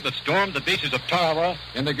first wave that stormed the beaches of Tarawa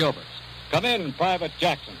in the Gilberts. Come in, Private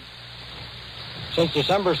Jackson. Since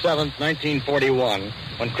December 7th, 1941,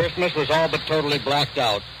 when Christmas was all but totally blacked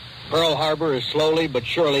out, Pearl Harbor is slowly but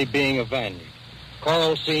surely being avenged.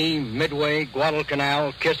 Coral Sea, Midway,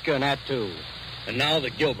 Guadalcanal, Kiska, and Attu. And now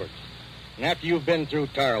the Gilberts. And after you've been through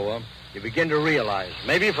Tarawa, you begin to realize,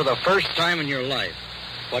 maybe for the first time in your life,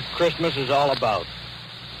 what Christmas is all about.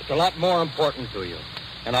 It's a lot more important to you.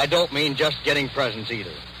 And I don't mean just getting presents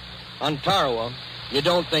either. On Tarawa, you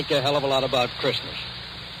don't think a hell of a lot about Christmas.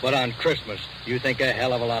 But on Christmas, you think a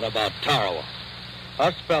hell of a lot about Tarawa.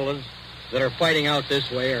 Us fellas that are fighting out this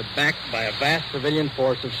way are backed by a vast civilian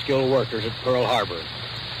force of skilled workers at Pearl Harbor,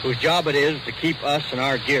 whose job it is to keep us and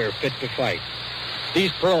our gear fit to fight.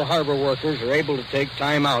 These Pearl Harbor workers are able to take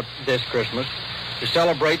time out this Christmas to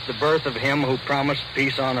celebrate the birth of him who promised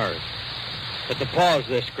peace on earth. But the pause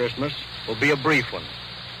this Christmas will be a brief one,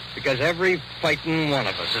 because every fighting one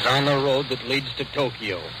of us is on the road that leads to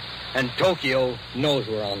Tokyo, and Tokyo knows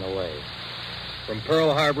we're on the way. From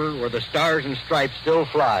Pearl Harbor, where the stars and stripes still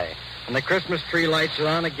fly, and the Christmas tree lights are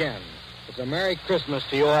on again, it's a Merry Christmas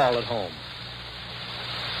to you all at home.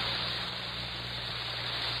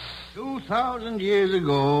 2,000 years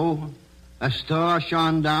ago, a star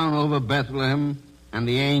shone down over Bethlehem, and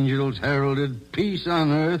the angels heralded peace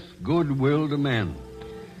on earth, goodwill to men.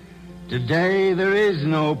 Today there is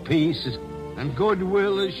no peace, and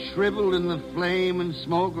goodwill is shriveled in the flame and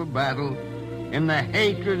smoke of battle, in the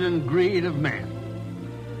hatred and greed of men.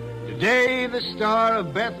 Today the star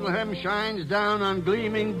of Bethlehem shines down on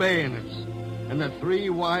gleaming bayonets, and the three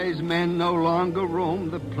wise men no longer roam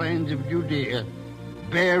the plains of Judea,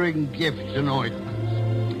 bearing gifts and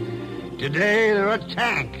ointments. Today there are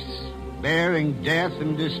tanks bearing death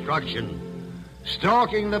and destruction,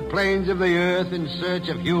 stalking the plains of the earth in search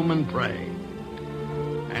of human prey.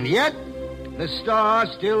 And yet, the star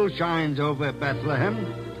still shines over Bethlehem,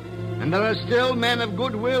 and there are still men of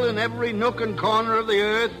goodwill in every nook and corner of the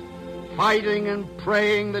earth, fighting and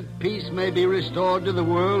praying that peace may be restored to the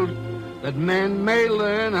world, that men may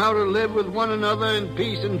learn how to live with one another in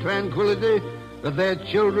peace and tranquility, that their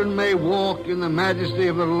children may walk in the majesty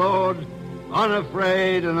of the Lord,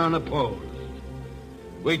 unafraid and unopposed.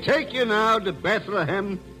 We take you now to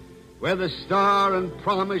Bethlehem, where the star and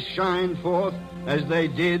promise shine forth as they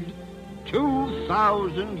did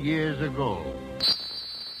 2,000 years ago.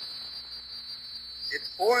 It's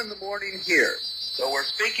 4 a.m. here, so we're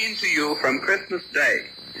speaking to you from Christmas Day,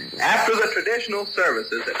 after the traditional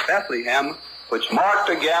services at Bethlehem, which marked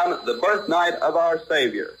again the birth night of our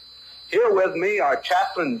Savior. Here with me are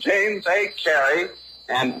Chaplain James A. Carey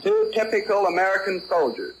and two typical American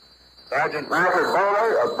soldiers, Sergeant Robert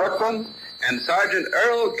Bowler of Brooklyn and Sergeant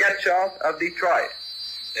Earl Getchoff of Detroit.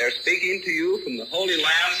 They're speaking to you from the Holy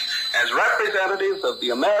Land as representatives of the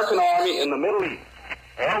American Army in the Middle East.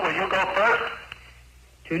 Earl, will you go first?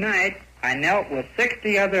 Tonight, I knelt with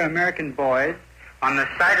 60 other American boys on the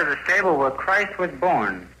site of the stable where Christ was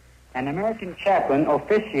born. An American chaplain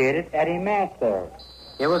officiated at a mass there.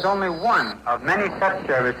 It was only one of many such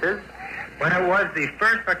services, but it was the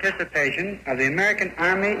first participation of the American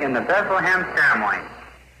Army in the Bethlehem ceremony.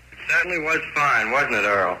 It certainly was fine, wasn't it,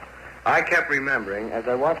 Earl? I kept remembering, as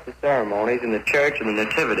I watched the ceremonies in the church of the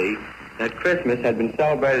Nativity, that Christmas had been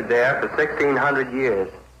celebrated there for 1,600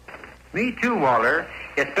 years. Me too, Walter.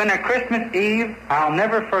 It's been a Christmas Eve I'll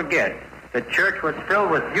never forget. The church was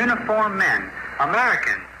filled with uniformed men,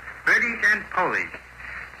 Americans, British and Polish.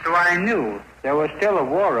 So I knew there was still a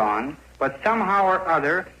war on, but somehow or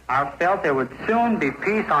other, I felt there would soon be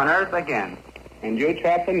peace on earth again. And you,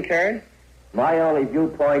 Chaplain Carey? My only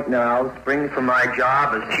viewpoint now springs from my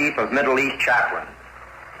job as Chief of Middle East Chaplain.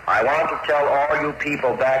 I want to tell all you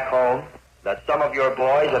people back home that some of your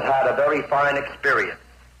boys have had a very fine experience.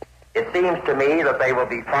 It seems to me that they will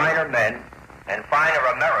be finer men and finer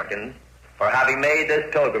Americans for having made this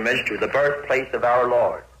pilgrimage to the birthplace of our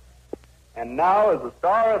Lord. And now, as the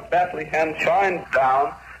Star of Bethlehem shines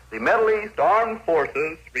down, the Middle East Armed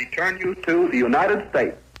Forces return you to the United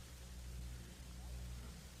States.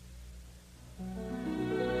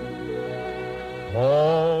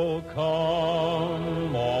 Oh,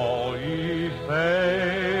 come, all ye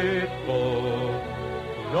faithful,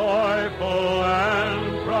 joyful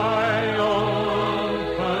and triumphant.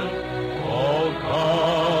 Oh,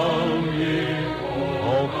 come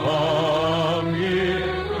ye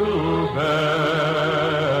to Bethlehem.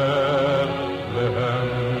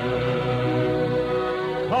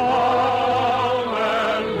 Come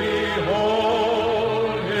and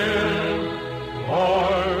behold him,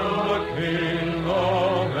 born the King of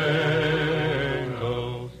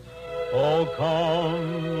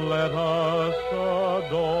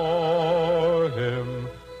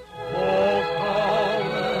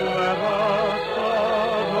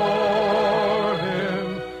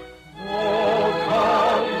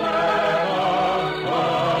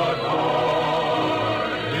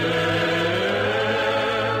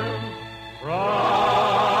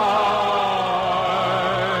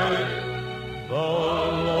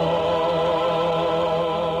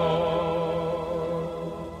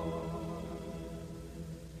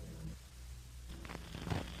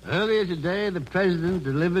today, the President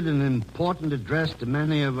delivered an important address to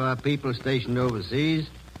many of our people stationed overseas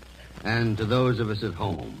and to those of us at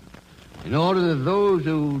home. In order that those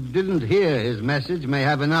who didn't hear his message may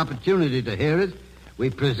have an opportunity to hear it, we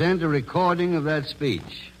present a recording of that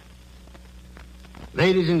speech.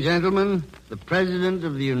 Ladies and gentlemen, the President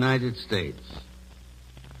of the United States.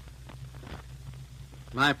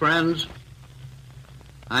 My friends,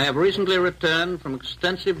 I have recently returned from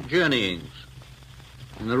extensive journeyings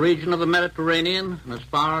in the region of the Mediterranean and as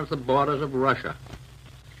far as the borders of Russia.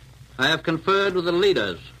 I have conferred with the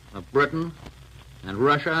leaders of Britain and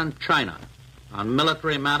Russia and China on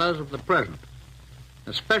military matters of the present,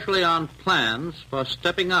 especially on plans for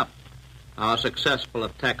stepping up our successful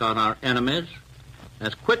attack on our enemies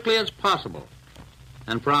as quickly as possible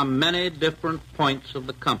and from many different points of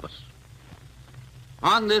the compass.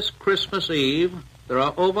 On this Christmas Eve, there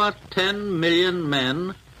are over 10 million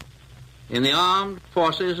men in the armed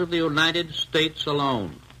forces of the United States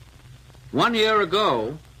alone. 1 year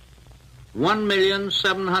ago,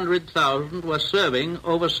 1,700,000 were serving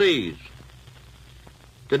overseas.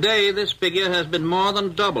 Today, this figure has been more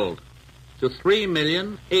than doubled to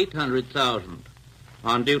 3,800,000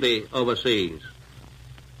 on duty overseas.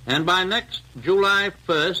 And by next July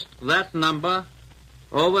 1st, that number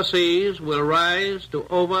overseas will rise to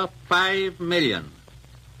over 5 million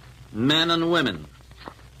men and women.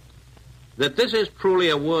 That this is truly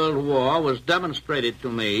a world war was demonstrated to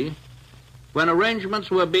me when arrangements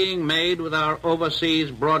were being made with our overseas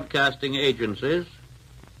broadcasting agencies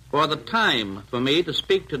for the time for me to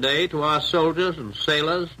speak today to our soldiers and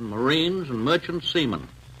sailors and Marines and merchant seamen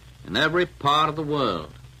in every part of the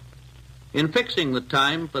world. In fixing the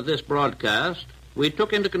time for this broadcast, we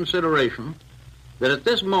took into consideration that at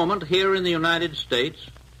this moment here in the United States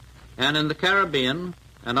and in the Caribbean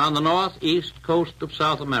and on the northeast coast of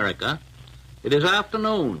South America, it is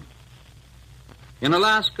afternoon. In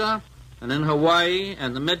Alaska and in Hawaii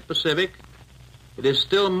and the mid-Pacific, it is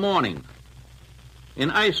still morning.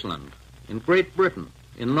 In Iceland, in Great Britain,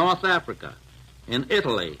 in North Africa, in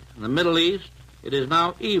Italy, in the Middle East, it is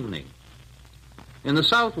now evening. In the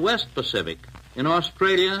Southwest Pacific, in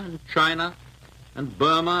Australia and China and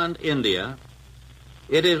Burma and India,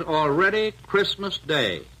 it is already Christmas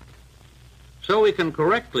Day. So we can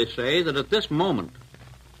correctly say that at this moment,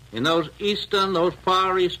 in those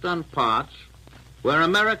far eastern parts where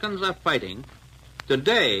Americans are fighting,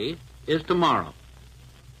 today is tomorrow.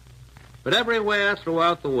 But everywhere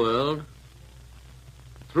throughout the world,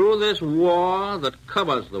 through this war that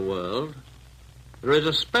covers the world, there is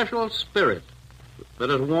a special spirit that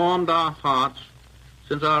has warmed our hearts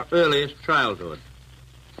since our earliest childhood.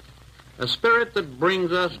 A spirit that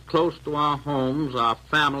brings us close to our homes, our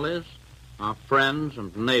families, our friends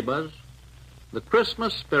and neighbors, the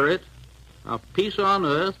Christmas spirit of peace on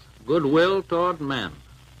earth, goodwill toward men.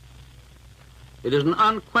 It is an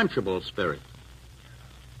unquenchable spirit.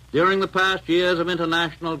 During the past years of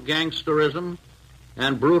international gangsterism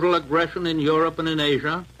and brutal aggression in Europe and in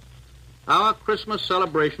Asia, our Christmas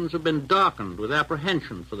celebrations have been darkened with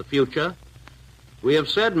apprehension for the future. We have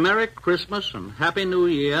said Merry Christmas and Happy New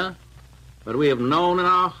Year, but we have known in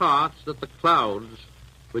our hearts that the clouds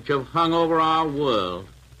which have hung over our world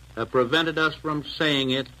have prevented us from saying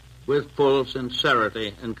it with full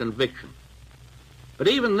sincerity and conviction. But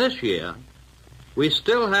even this year, we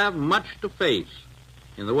still have much to face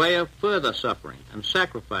in the way of further suffering and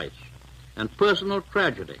sacrifice and personal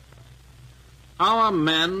tragedy. Our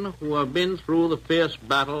men who have been through the fierce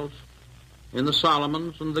battles in the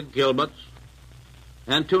Solomons and the Gilberts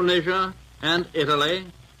and Tunisia and Italy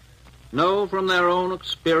know from their own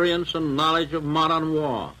experience and knowledge of modern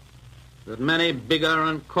war that many bigger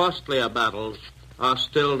and costlier battles are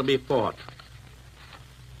still to be fought.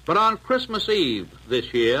 But on Christmas Eve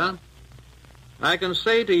this year, I can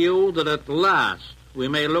say to you that at last we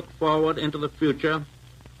may look forward into the future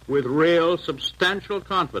with real, substantial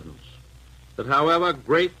confidence that however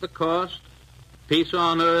great the cost, peace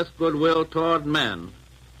on earth, goodwill toward men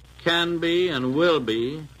can be and will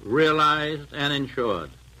be realized and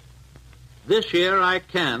ensured. This year I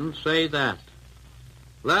can say that.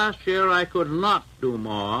 Last year I could not do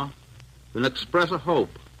more than express a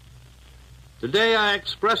hope. Today I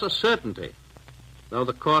express a certainty, though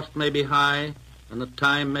the cost may be high and the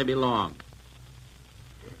time may be long.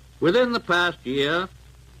 Within the past year,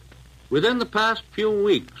 within the past few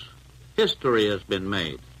weeks, history has been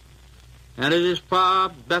made. And it is far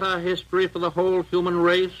better history for the whole human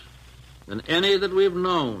race than any that we've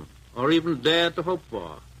known or even dared to hope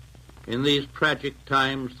for in these tragic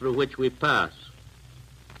times through which we pass.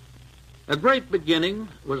 A great beginning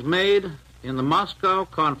was made in the Moscow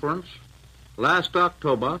Conference last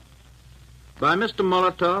October by Mr.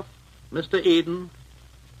 Molotov, Mr. Eden,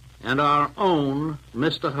 and our own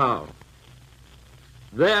Mr. Howe.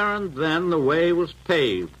 There and then the way was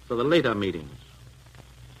paved for the later meetings.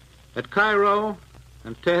 At Cairo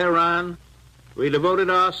and Tehran, we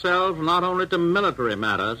devoted ourselves not only to military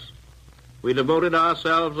matters, we devoted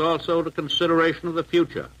ourselves also to consideration of the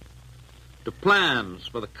future, to plans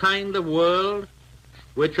for the kind of world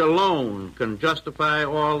which alone can justify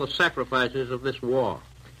all the sacrifices of this war.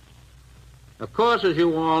 Of course, as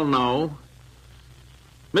you all know,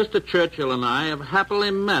 Mr. Churchill and I have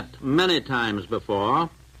happily met many times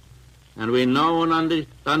before, and we know and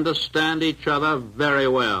understand each other very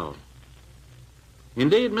well.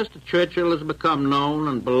 Indeed, Mr. Churchill has become known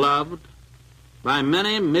and beloved by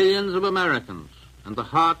many millions of Americans, and the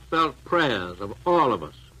heartfelt prayers of all of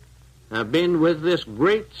us have been with this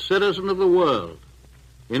great citizen of the world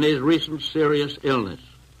in his recent serious illness.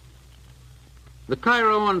 The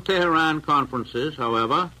Cairo and Tehran conferences,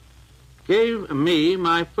 however, gave me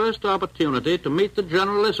my first opportunity to meet the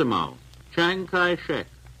Generalissimo, Chiang Kai-shek,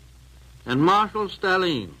 and Marshal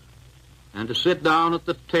Stalin, and to sit down at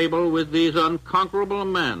the table with these unconquerable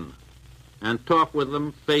men and talk with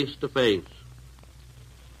them face to face.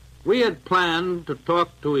 We had planned to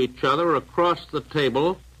talk to each other across the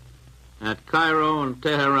table at Cairo and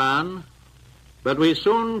Tehran, but we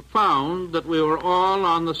soon found that we were all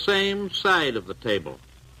on the same side of the table.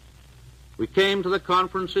 We came to the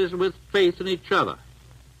conferences with faith in each other,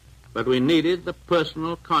 but we needed the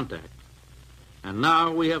personal contact. And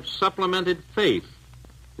now we have supplemented faith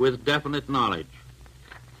with definite knowledge.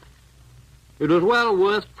 It was well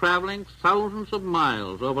worth traveling thousands of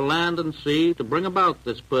miles over land and sea to bring about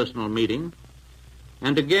this personal meeting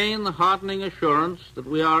and to gain the heartening assurance that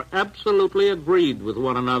we are absolutely agreed with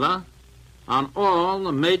one another on all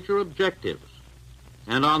the major objectives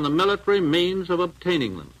and on the military means of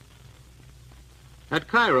obtaining them. At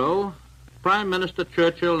Cairo, Prime Minister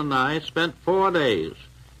Churchill and I spent 4 days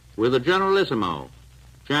with the Generalissimo,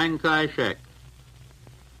 Chiang Kai-shek.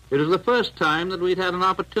 It was the first time that we'd had an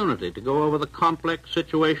opportunity to go over the complex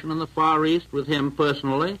situation in the Far East with him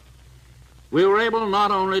personally. We were able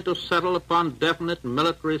not only to settle upon definite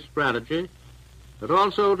military strategy, but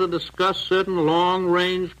also to discuss certain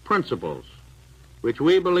long-range principles which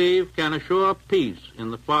we believe can assure peace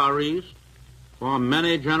in the Far East for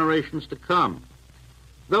many generations to come.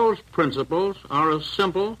 Those principles are as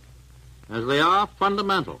simple as they are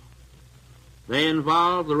fundamental. They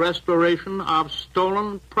involve the restoration of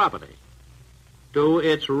stolen property to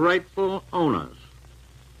its rightful owners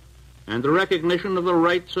and the recognition of the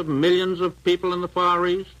rights of millions of people in the Far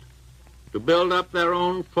East to build up their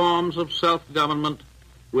own forms of self-government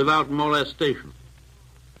without molestation.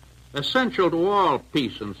 Essential to all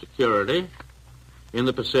peace and security in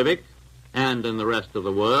the Pacific and in the rest of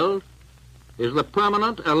the world is the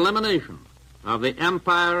permanent elimination of the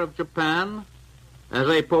Empire of Japan as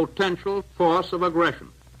a potential force of aggression.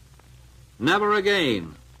 Never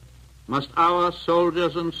again must our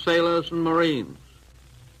soldiers and sailors and Marines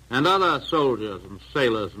and other soldiers and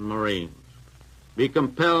sailors and Marines be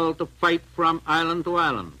compelled to fight from island to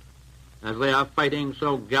island as they are fighting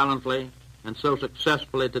so gallantly and so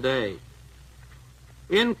successfully today.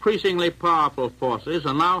 Increasingly powerful forces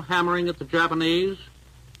are now hammering at the Japanese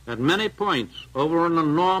at many points over an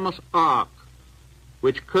enormous arc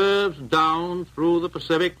which curves down through the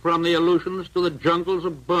Pacific from the Aleutians to the jungles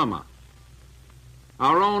of Burma.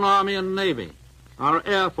 Our own Army and Navy, our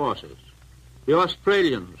air forces, the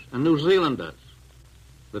Australians and New Zealanders,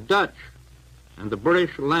 the Dutch and the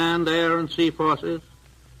British land, air, and sea forces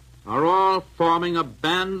are all forming a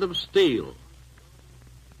band of steel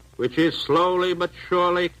which is slowly but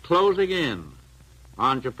surely closing in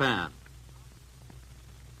on Japan.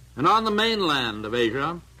 And on the mainland of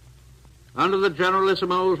Asia, under the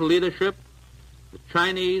Generalissimo's leadership, the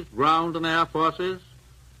Chinese ground and air forces,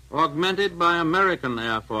 augmented by American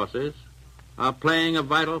air forces, are playing a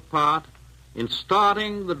vital part in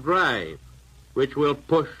starting the drive which will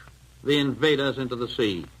push the invaders into the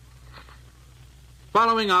sea.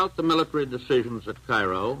 Following out the military decisions at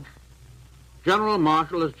Cairo, General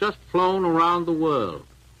Marshall has just flown around the world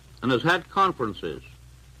and has had conferences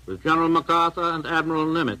with General MacArthur and Admiral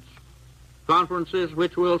Nimitz, conferences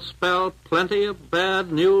which will spell plenty of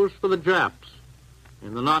bad news for the Japs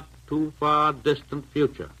in the not too far distant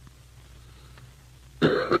future.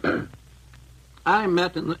 I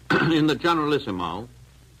met in the Generalissimo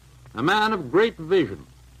a man of great vision,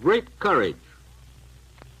 great courage,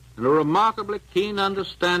 and a remarkably keen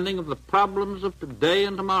understanding of the problems of today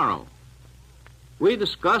and tomorrow. We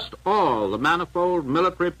discussed all the manifold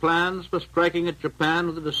military plans for striking at Japan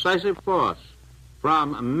with a decisive force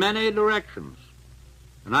from many directions,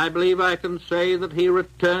 and I believe I can say that he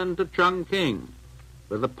returned to Chongqing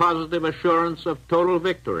with the positive assurance of total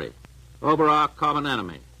victory over our common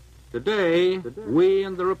enemy. Today, we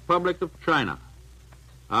in the Republic of China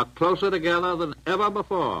are closer together than ever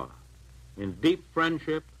before in deep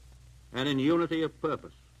friendship and in unity of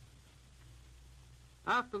purpose.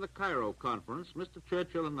 After the Cairo conference, Mr.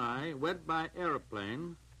 Churchill and I went by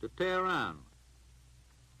aeroplane to Tehran.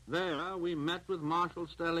 There we met with Marshal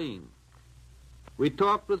Stalin. We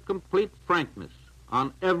talked with complete frankness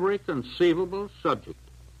on every conceivable subject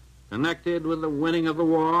connected with the winning of the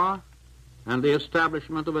war and the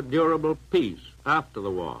establishment of a durable peace after the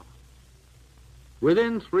war.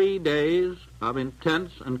 Within 3 days of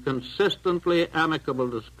intense and consistently amicable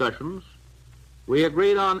discussions, we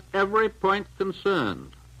agreed on every point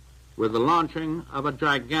concerned with the launching of a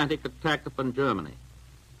gigantic attack upon Germany.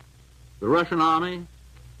 The Russian army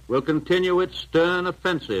will continue its stern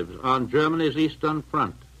offensives on Germany's eastern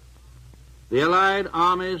front. The Allied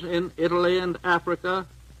armies in Italy and Africa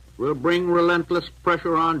will bring relentless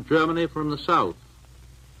pressure on Germany from the south.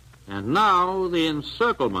 And now the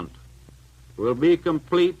encirclement will be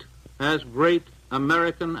complete as great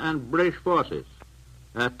American and British forces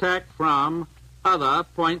attack from other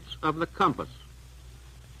points of the compass.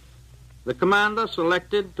 The commander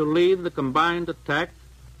selected to lead the combined attack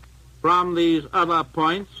from these other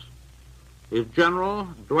points is General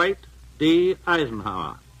Dwight D.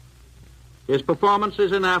 Eisenhower. His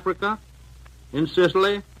performances in Africa, in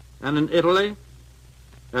Sicily, and in Italy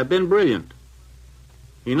have been brilliant.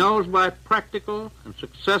 He knows by practical and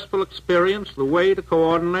successful experience the way to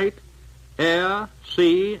coordinate air,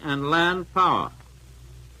 sea, and land power.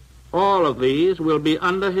 All of these will be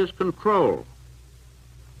under his control.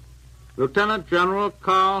 Lieutenant General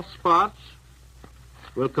Carl Spaatz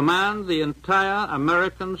will command the entire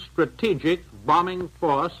American strategic bombing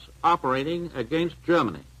force operating against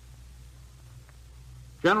Germany.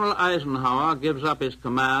 General Eisenhower gives up his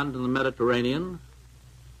command in the Mediterranean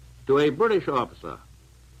to a British officer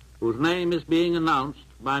whose name is being announced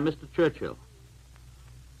by Mr. Churchill.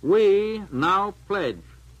 We now pledge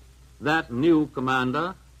that new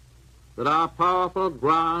commander that our powerful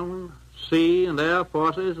ground, sea, and air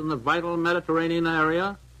forces in the vital Mediterranean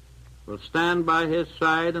area will stand by his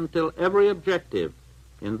side until every objective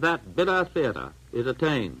in that bitter theater is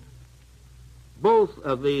attained. Both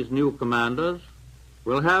of these new commanders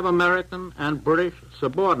will have American and British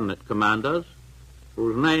subordinate commanders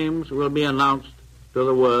whose names will be announced to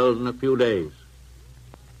the world in a few days.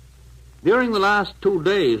 During the last 2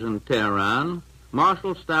 days in Tehran,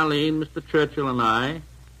 Marshal Stalin, Mr. Churchill, and I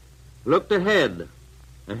looked ahead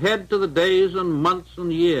to the days and months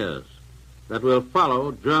and years that will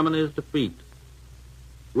follow Germany's defeat.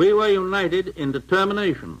 We were united in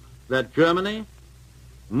determination that Germany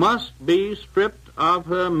must be stripped of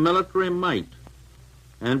her military might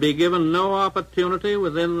and be given no opportunity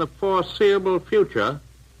within the foreseeable future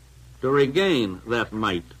to regain that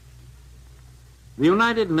might. The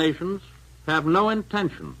United Nations have no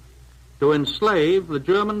intention to enslave the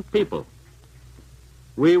German people.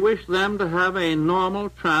 We wish them to have a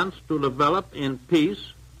normal chance to develop in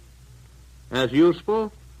peace as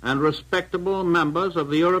useful and respectable members of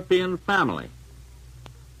the European family.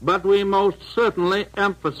 But we most certainly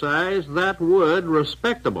emphasize that word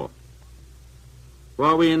respectable,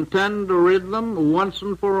 for we intend to rid them once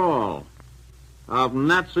and for all of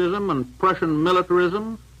Nazism and Prussian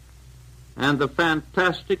militarism and the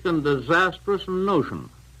fantastic and disastrous notion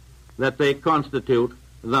that they constitute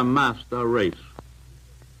the master race.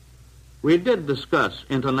 We did discuss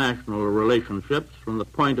international relationships from the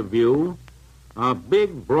point of view of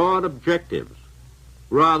big, broad objectives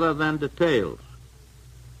rather than details.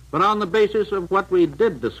 But on the basis of what we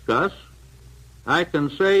did discuss, I can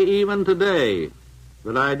say even today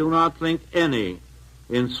that I do not think any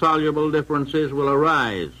insoluble differences will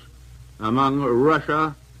arise among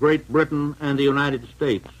Russia, Great Britain, and the United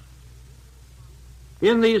States.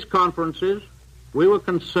 In these conferences, we were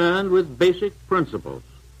concerned with basic principles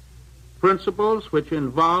which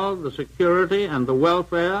involve the security and the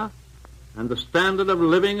welfare and the standard of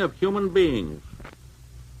living of human beings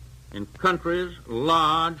in countries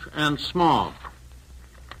large and small.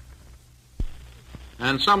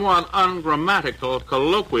 And somewhat ungrammatical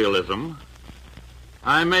colloquialism,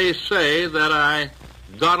 I may say that I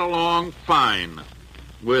got along fine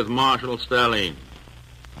with Marshal Stalin.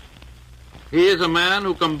 He is a man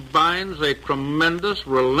who combines a tremendous,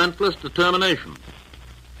 relentless determination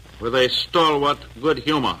with a stalwart good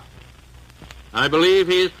humor. I believe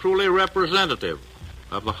he is truly representative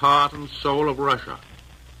of the heart and soul of Russia.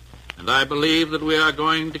 and I believe that we are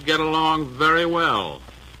going to get along very well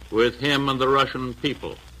with him and the Russian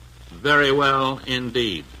people. Very well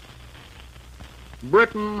indeed.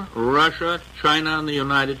 Britain, Russia, China, and the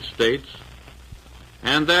United States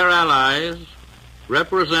and their allies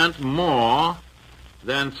represent more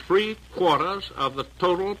than 3/4 of the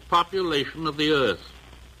total population of the earth.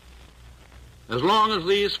 As long as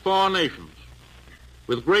these four nations,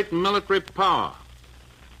 with great military power,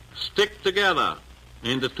 stick together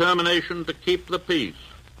in determination to keep the peace,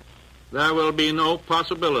 there will be no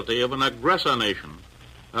possibility of an aggressor nation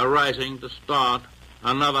arising to start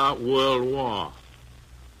another world war.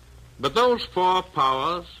 But those four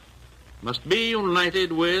powers must be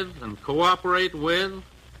united with and cooperate with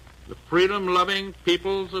the freedom-loving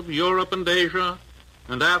peoples of Europe and Asia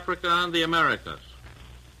and Africa and the Americas.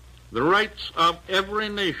 The rights of every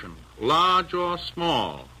nation, large or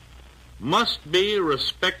small, must be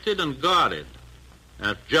respected and guarded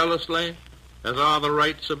as jealously as are the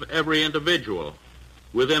rights of every individual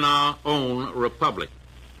within our own republic.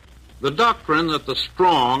 The doctrine that the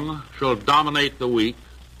strong shall dominate the weak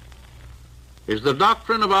is the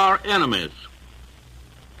doctrine of our enemies,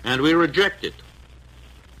 and we reject it.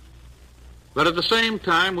 But at the same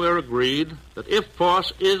time, we're agreed that if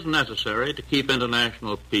force is necessary to keep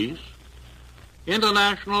international peace,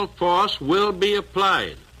 international force will be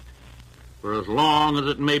applied for as long as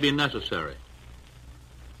it may be necessary.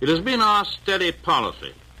 It has been our steady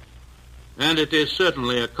policy, and it is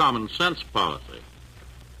certainly a common sense policy,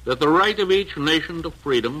 that the right of each nation to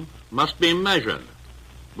freedom must be measured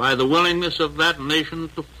by the willingness of that nation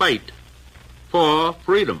to fight for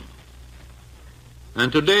freedom.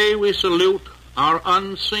 And today we salute our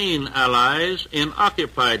unseen allies in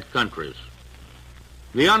occupied countries,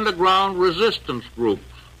 the underground resistance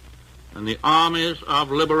groups, and the armies of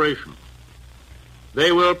liberation.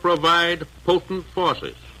 They will provide potent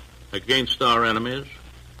forces against our enemies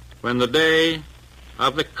when the day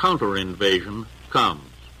of the counter-invasion comes.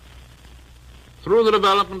 Through the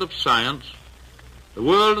development of science, the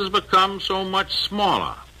world has become so much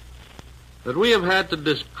smaller that we have had to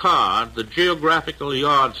discard the geographical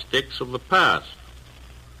yardsticks of the past.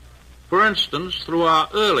 For instance, through our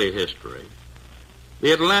early history,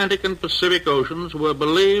 the Atlantic and Pacific Oceans were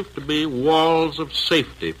believed to be walls of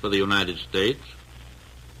safety for the United States.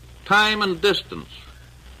 Time and distance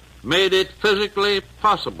made it physically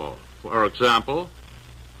possible, for example,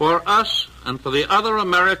 for us and for the other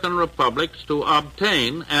American republics to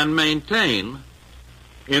obtain and maintain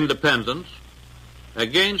independence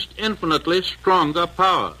against infinitely stronger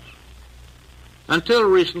powers. Until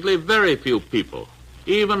recently, very few people,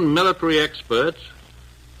 even military experts,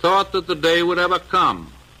 thought that the day would ever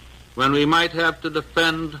come when we might have to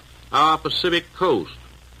defend our Pacific coast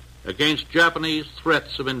against Japanese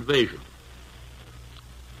threats of invasion.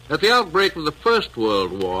 At the outbreak of the First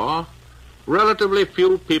World War, relatively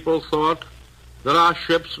few people thought that our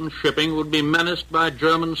ships and shipping would be menaced by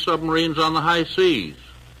German submarines on the high seas,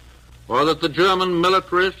 or that the German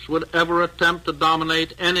militarists would ever attempt to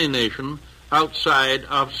dominate any nation outside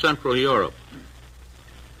of Central Europe.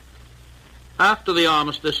 After the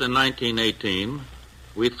armistice in 1918,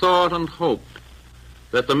 we thought and hoped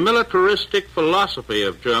that the militaristic philosophy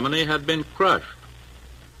of Germany had been crushed,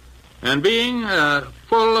 and being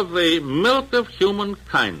full of the milk of human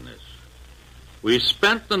kindness, we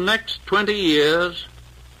spent the next 20 years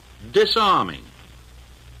disarming,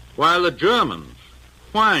 while the Germans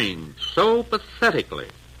whined so pathetically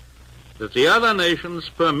that the other nations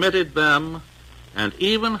permitted them and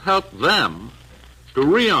even helped them to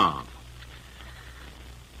rearm.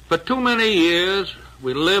 For too many years,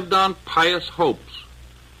 we lived on pious hopes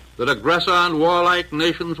that aggressor and warlike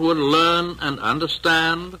nations would learn and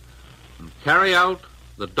understand and carry out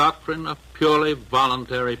the doctrine of purely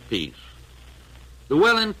voluntary peace. The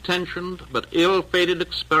well-intentioned but ill-fated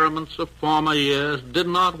experiments of former years did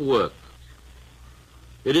not work.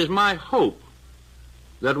 It is my hope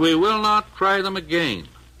that we will not try them again.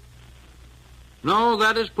 No,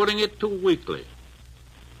 that is putting it too weakly.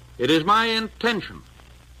 It is my intention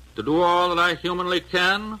to do all that I humanly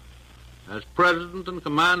can as President and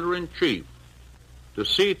Commander-in-Chief to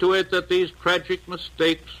see to it that these tragic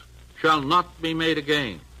mistakes shall not be made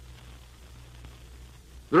again.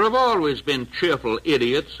 There have always been cheerful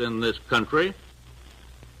idiots in this country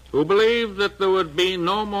who believed that there would be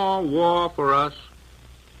no more war for us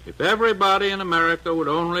if everybody in America would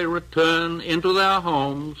only return into their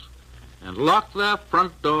homes and lock their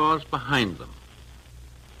front doors behind them.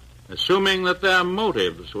 Assuming that their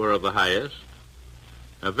motives were of the highest,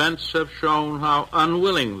 events have shown how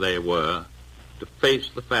unwilling they were to face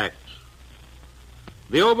the facts.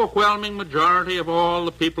 The overwhelming majority of all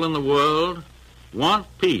the people in the world want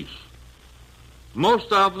peace.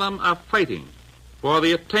 Most of them are fighting for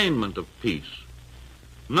the attainment of peace.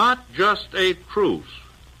 Not just a truce,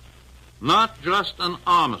 not just an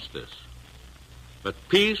armistice, but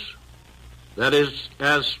peace that is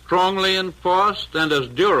as strongly enforced and as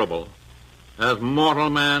durable as mortal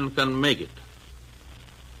man can make it.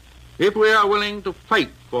 If we are willing to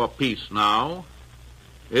fight for peace now,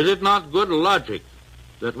 is it not good logic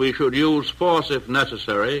that we should use force, if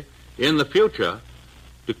necessary, in the future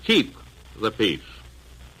to keep the peace?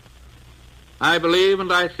 I believe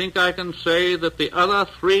and I think I can say that the other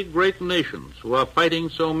three great nations who are fighting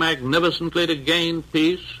so magnificently to gain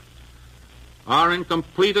peace are in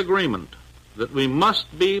complete agreement that we must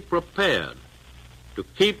be prepared to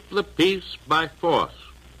keep the peace by force.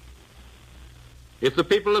 If the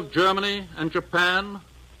people of Germany and Japan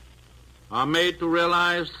are made to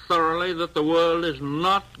realize thoroughly that the world is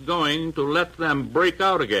not going to let them break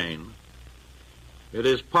out again, it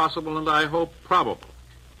is possible and I hope probable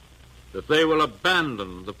that they will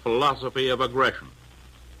abandon the philosophy of aggression,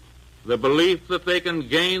 the belief that they can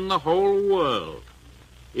gain the whole world,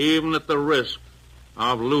 even at the risk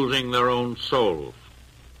of losing their own souls.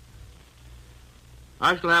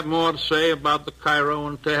 I shall have more to say about the Cairo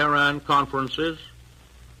and Tehran conferences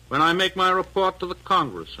when I make my report to the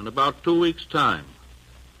Congress in about 2 weeks' time.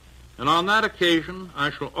 And on that occasion, I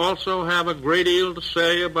shall also have a great deal to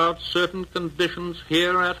say about certain conditions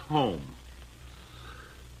here at home.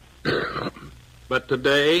 But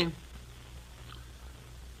today,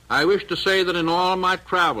 I wish to say that in all my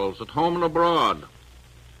travels, at home and abroad,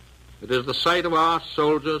 it is the sight of our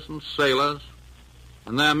soldiers and sailors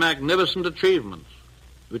and their magnificent achievements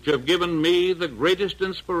which have given me the greatest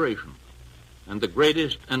inspiration and the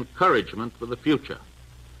greatest encouragement for the future.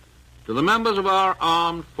 To the members of our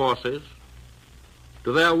armed forces,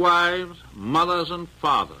 to their wives, mothers, and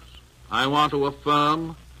fathers, I want to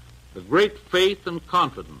affirm the great faith and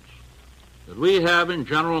confidence that we have in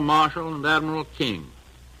General Marshall and Admiral King,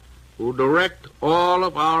 who direct all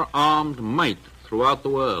of our armed might throughout the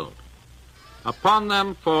world. Upon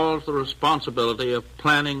them falls the responsibility of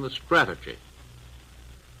planning the strategy,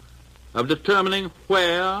 of determining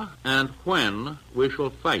where and when we shall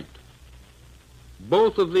fight.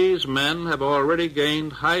 Both of these men have already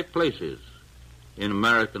gained high places in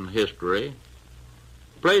American history,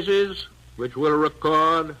 places which will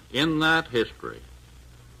record in that history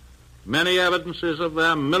many evidences of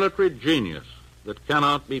their military genius that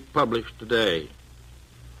cannot be published today.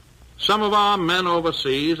 Some of our men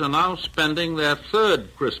overseas are now spending their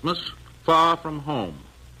third Christmas far from home.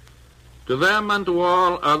 To them and to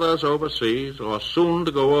all others overseas, or soon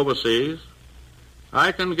to go overseas,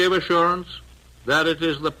 I can give assurance that it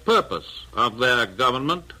is the purpose of their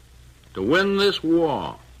government to win this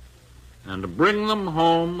war and to bring them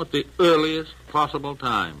home at the earliest possible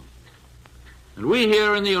time. And we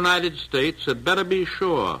here in the United States had better be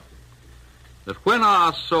sure that when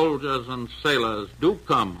our soldiers and sailors do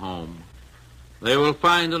come home, they will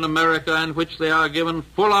find an America in which they are given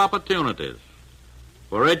full opportunities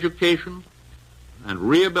for education and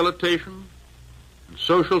rehabilitation and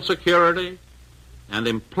social security and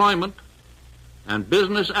employment and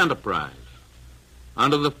business enterprise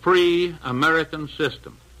under the free American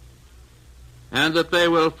system, and that they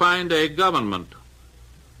will find a government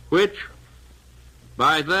which,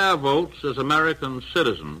 by their votes as American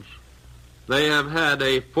citizens, they have had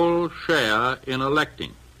a full share in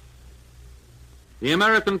electing. The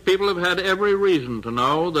American people have had every reason to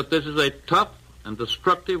know that this is a tough and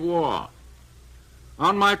destructive war.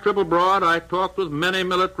 On my trip abroad, I talked with many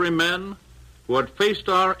military men who had faced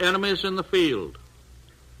our enemies in the field.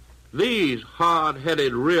 These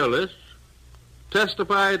hard-headed realists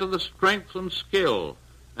testify to the strength and skill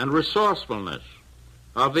and resourcefulness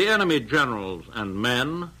of the enemy generals and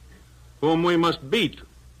men whom we must beat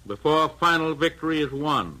before final victory is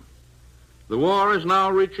won. The war is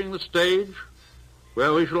now reaching the stage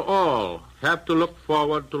where we shall all have to look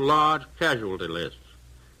forward to large casualty lists,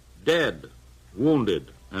 dead,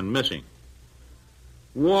 wounded, and missing.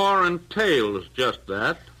 War entails just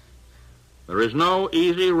that. There is no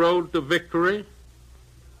easy road to victory,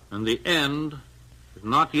 and the end is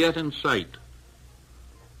not yet in sight.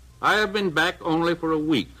 I have been back only for a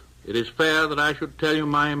week. It is fair that I should tell you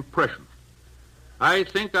my impression. I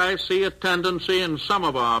think I see a tendency in some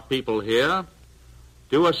of our people here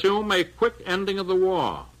to assume a quick ending of the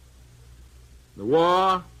war. The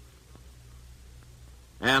war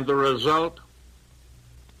and the result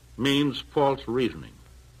means false reasoning.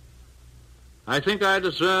 I think I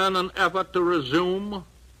discern an effort to resume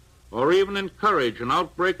or even encourage an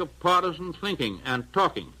outbreak of partisan thinking and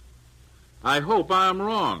talking. I hope I am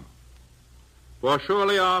wrong, for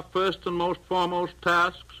surely our first and most foremost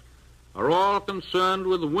tasks are all concerned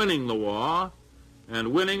with winning the war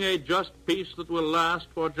and winning a just peace that will last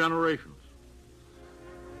for generations.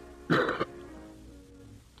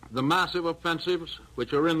 The massive offensives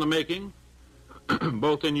which are in the making,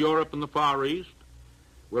 both in Europe and the Far East,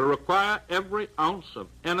 will require every ounce of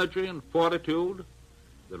energy and fortitude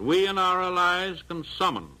that we and our allies can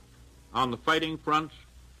summon on the fighting fronts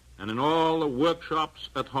and in all the workshops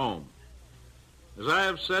at home. As I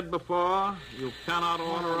have said before, you cannot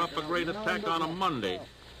order up a great attack on a Monday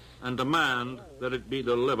and demand that it be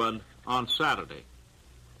delivered on Saturday.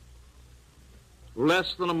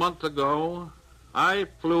 Less than a month ago, I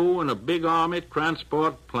flew in a big Army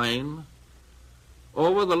transport plane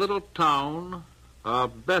over the little town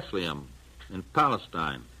of Bethlehem in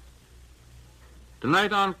Palestine.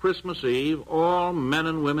 Tonight on Christmas Eve, all men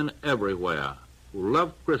and women everywhere who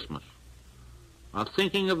love Christmas are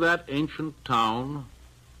thinking of that ancient town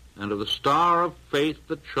and of the star of faith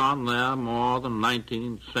that shone there more than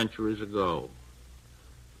 19 centuries ago.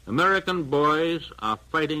 American boys are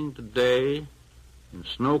fighting today in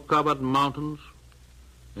snow-covered mountains,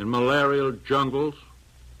 in malarial jungles,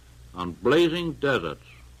 on blazing deserts.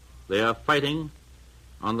 They are fighting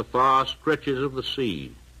on the far stretches of the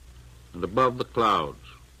sea and above the clouds,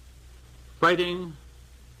 fighting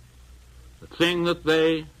the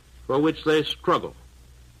thing for which they struggle.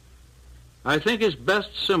 I think is best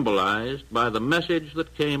symbolized by the message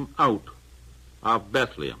that came out of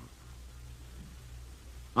Bethlehem.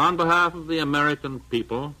 On behalf of the American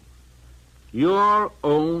people, your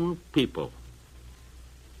own people,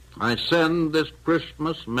 I send this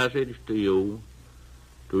Christmas message to you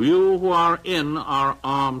who are in our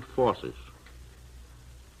armed forces.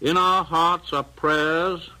 In our hearts are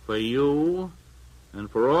prayers for you and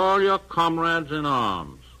for all your comrades in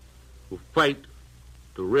arms who fight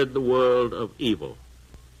to rid the world of evil.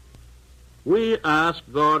 We ask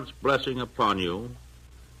God's blessing upon you,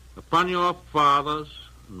 upon your fathers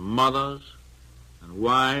and mothers and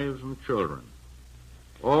wives and children,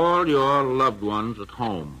 all your loved ones at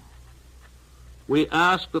home. We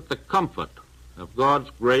ask that the comfort of God's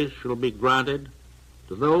grace shall be granted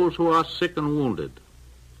to those who are sick and wounded,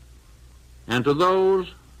 and to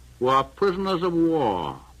those who are prisoners of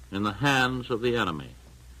war in the hands of the enemy,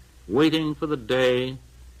 waiting for the day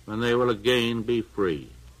when they will again be free.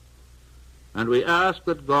 And we ask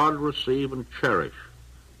that God receive and cherish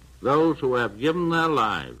those who have given their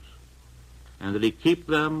lives, and that he keep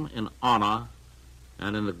them in honor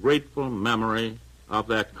and in the grateful memory of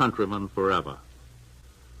their countrymen forever.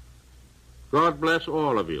 God bless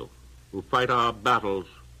all of you who fight our battles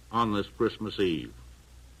on this Christmas Eve.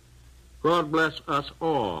 God bless us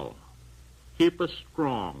all. Keep us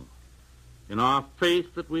strong in our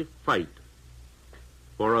faith that we fight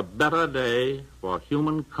for a better day for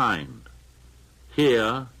humankind,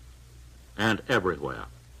 here and everywhere.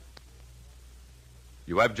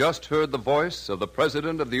 You have just heard the voice of the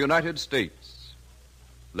President of the United States.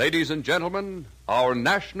 Ladies and gentlemen, our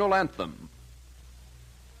national anthem.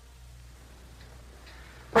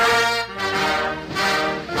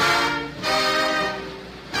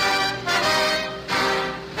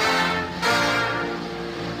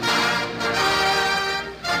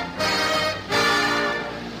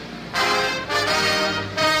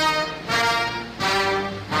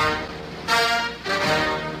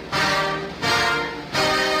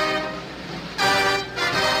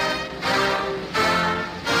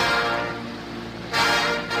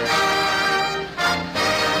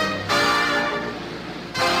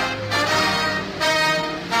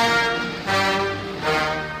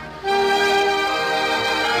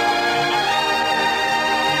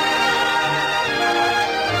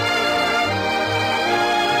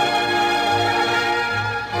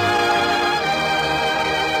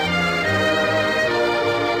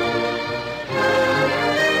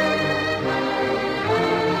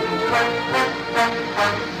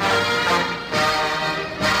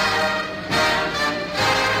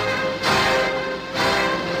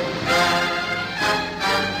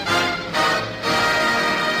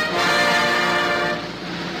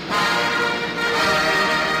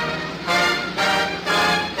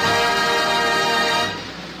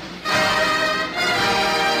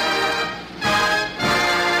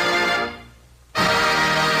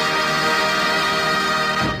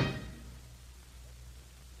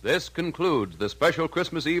 This concludes the special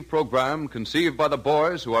Christmas Eve program conceived by the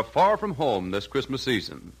boys who are far from home this Christmas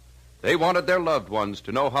season. They wanted their loved ones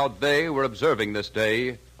to know how they were observing this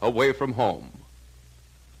day away from home.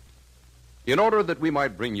 In order that we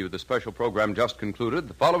might bring you the special program just concluded,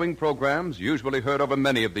 the following programs, usually heard over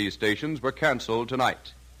many of these stations, were canceled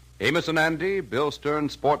tonight. Amos and Andy, Bill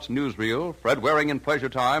Stern's Sports Newsreel, Fred Waring in Pleasure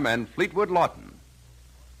Time, and Fleetwood Lawton.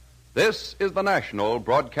 This is the National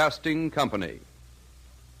Broadcasting Company.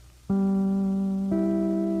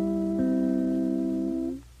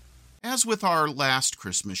 As with our last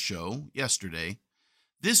Christmas show, yesterday,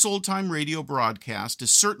 this old-time radio broadcast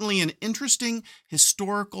is certainly an interesting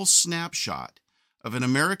historical snapshot of an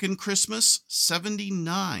American Christmas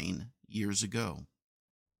 79 years ago.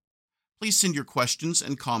 Please send your questions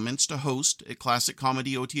and comments to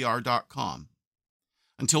host@classiccomedyotr.com.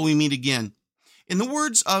 Until we meet again, in the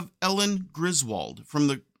words of Ellen Griswold from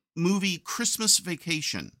the movie Christmas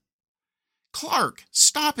Vacation, "Clark,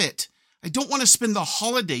 stop it! I don't want to spend the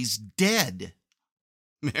holidays dead."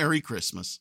 Merry Christmas.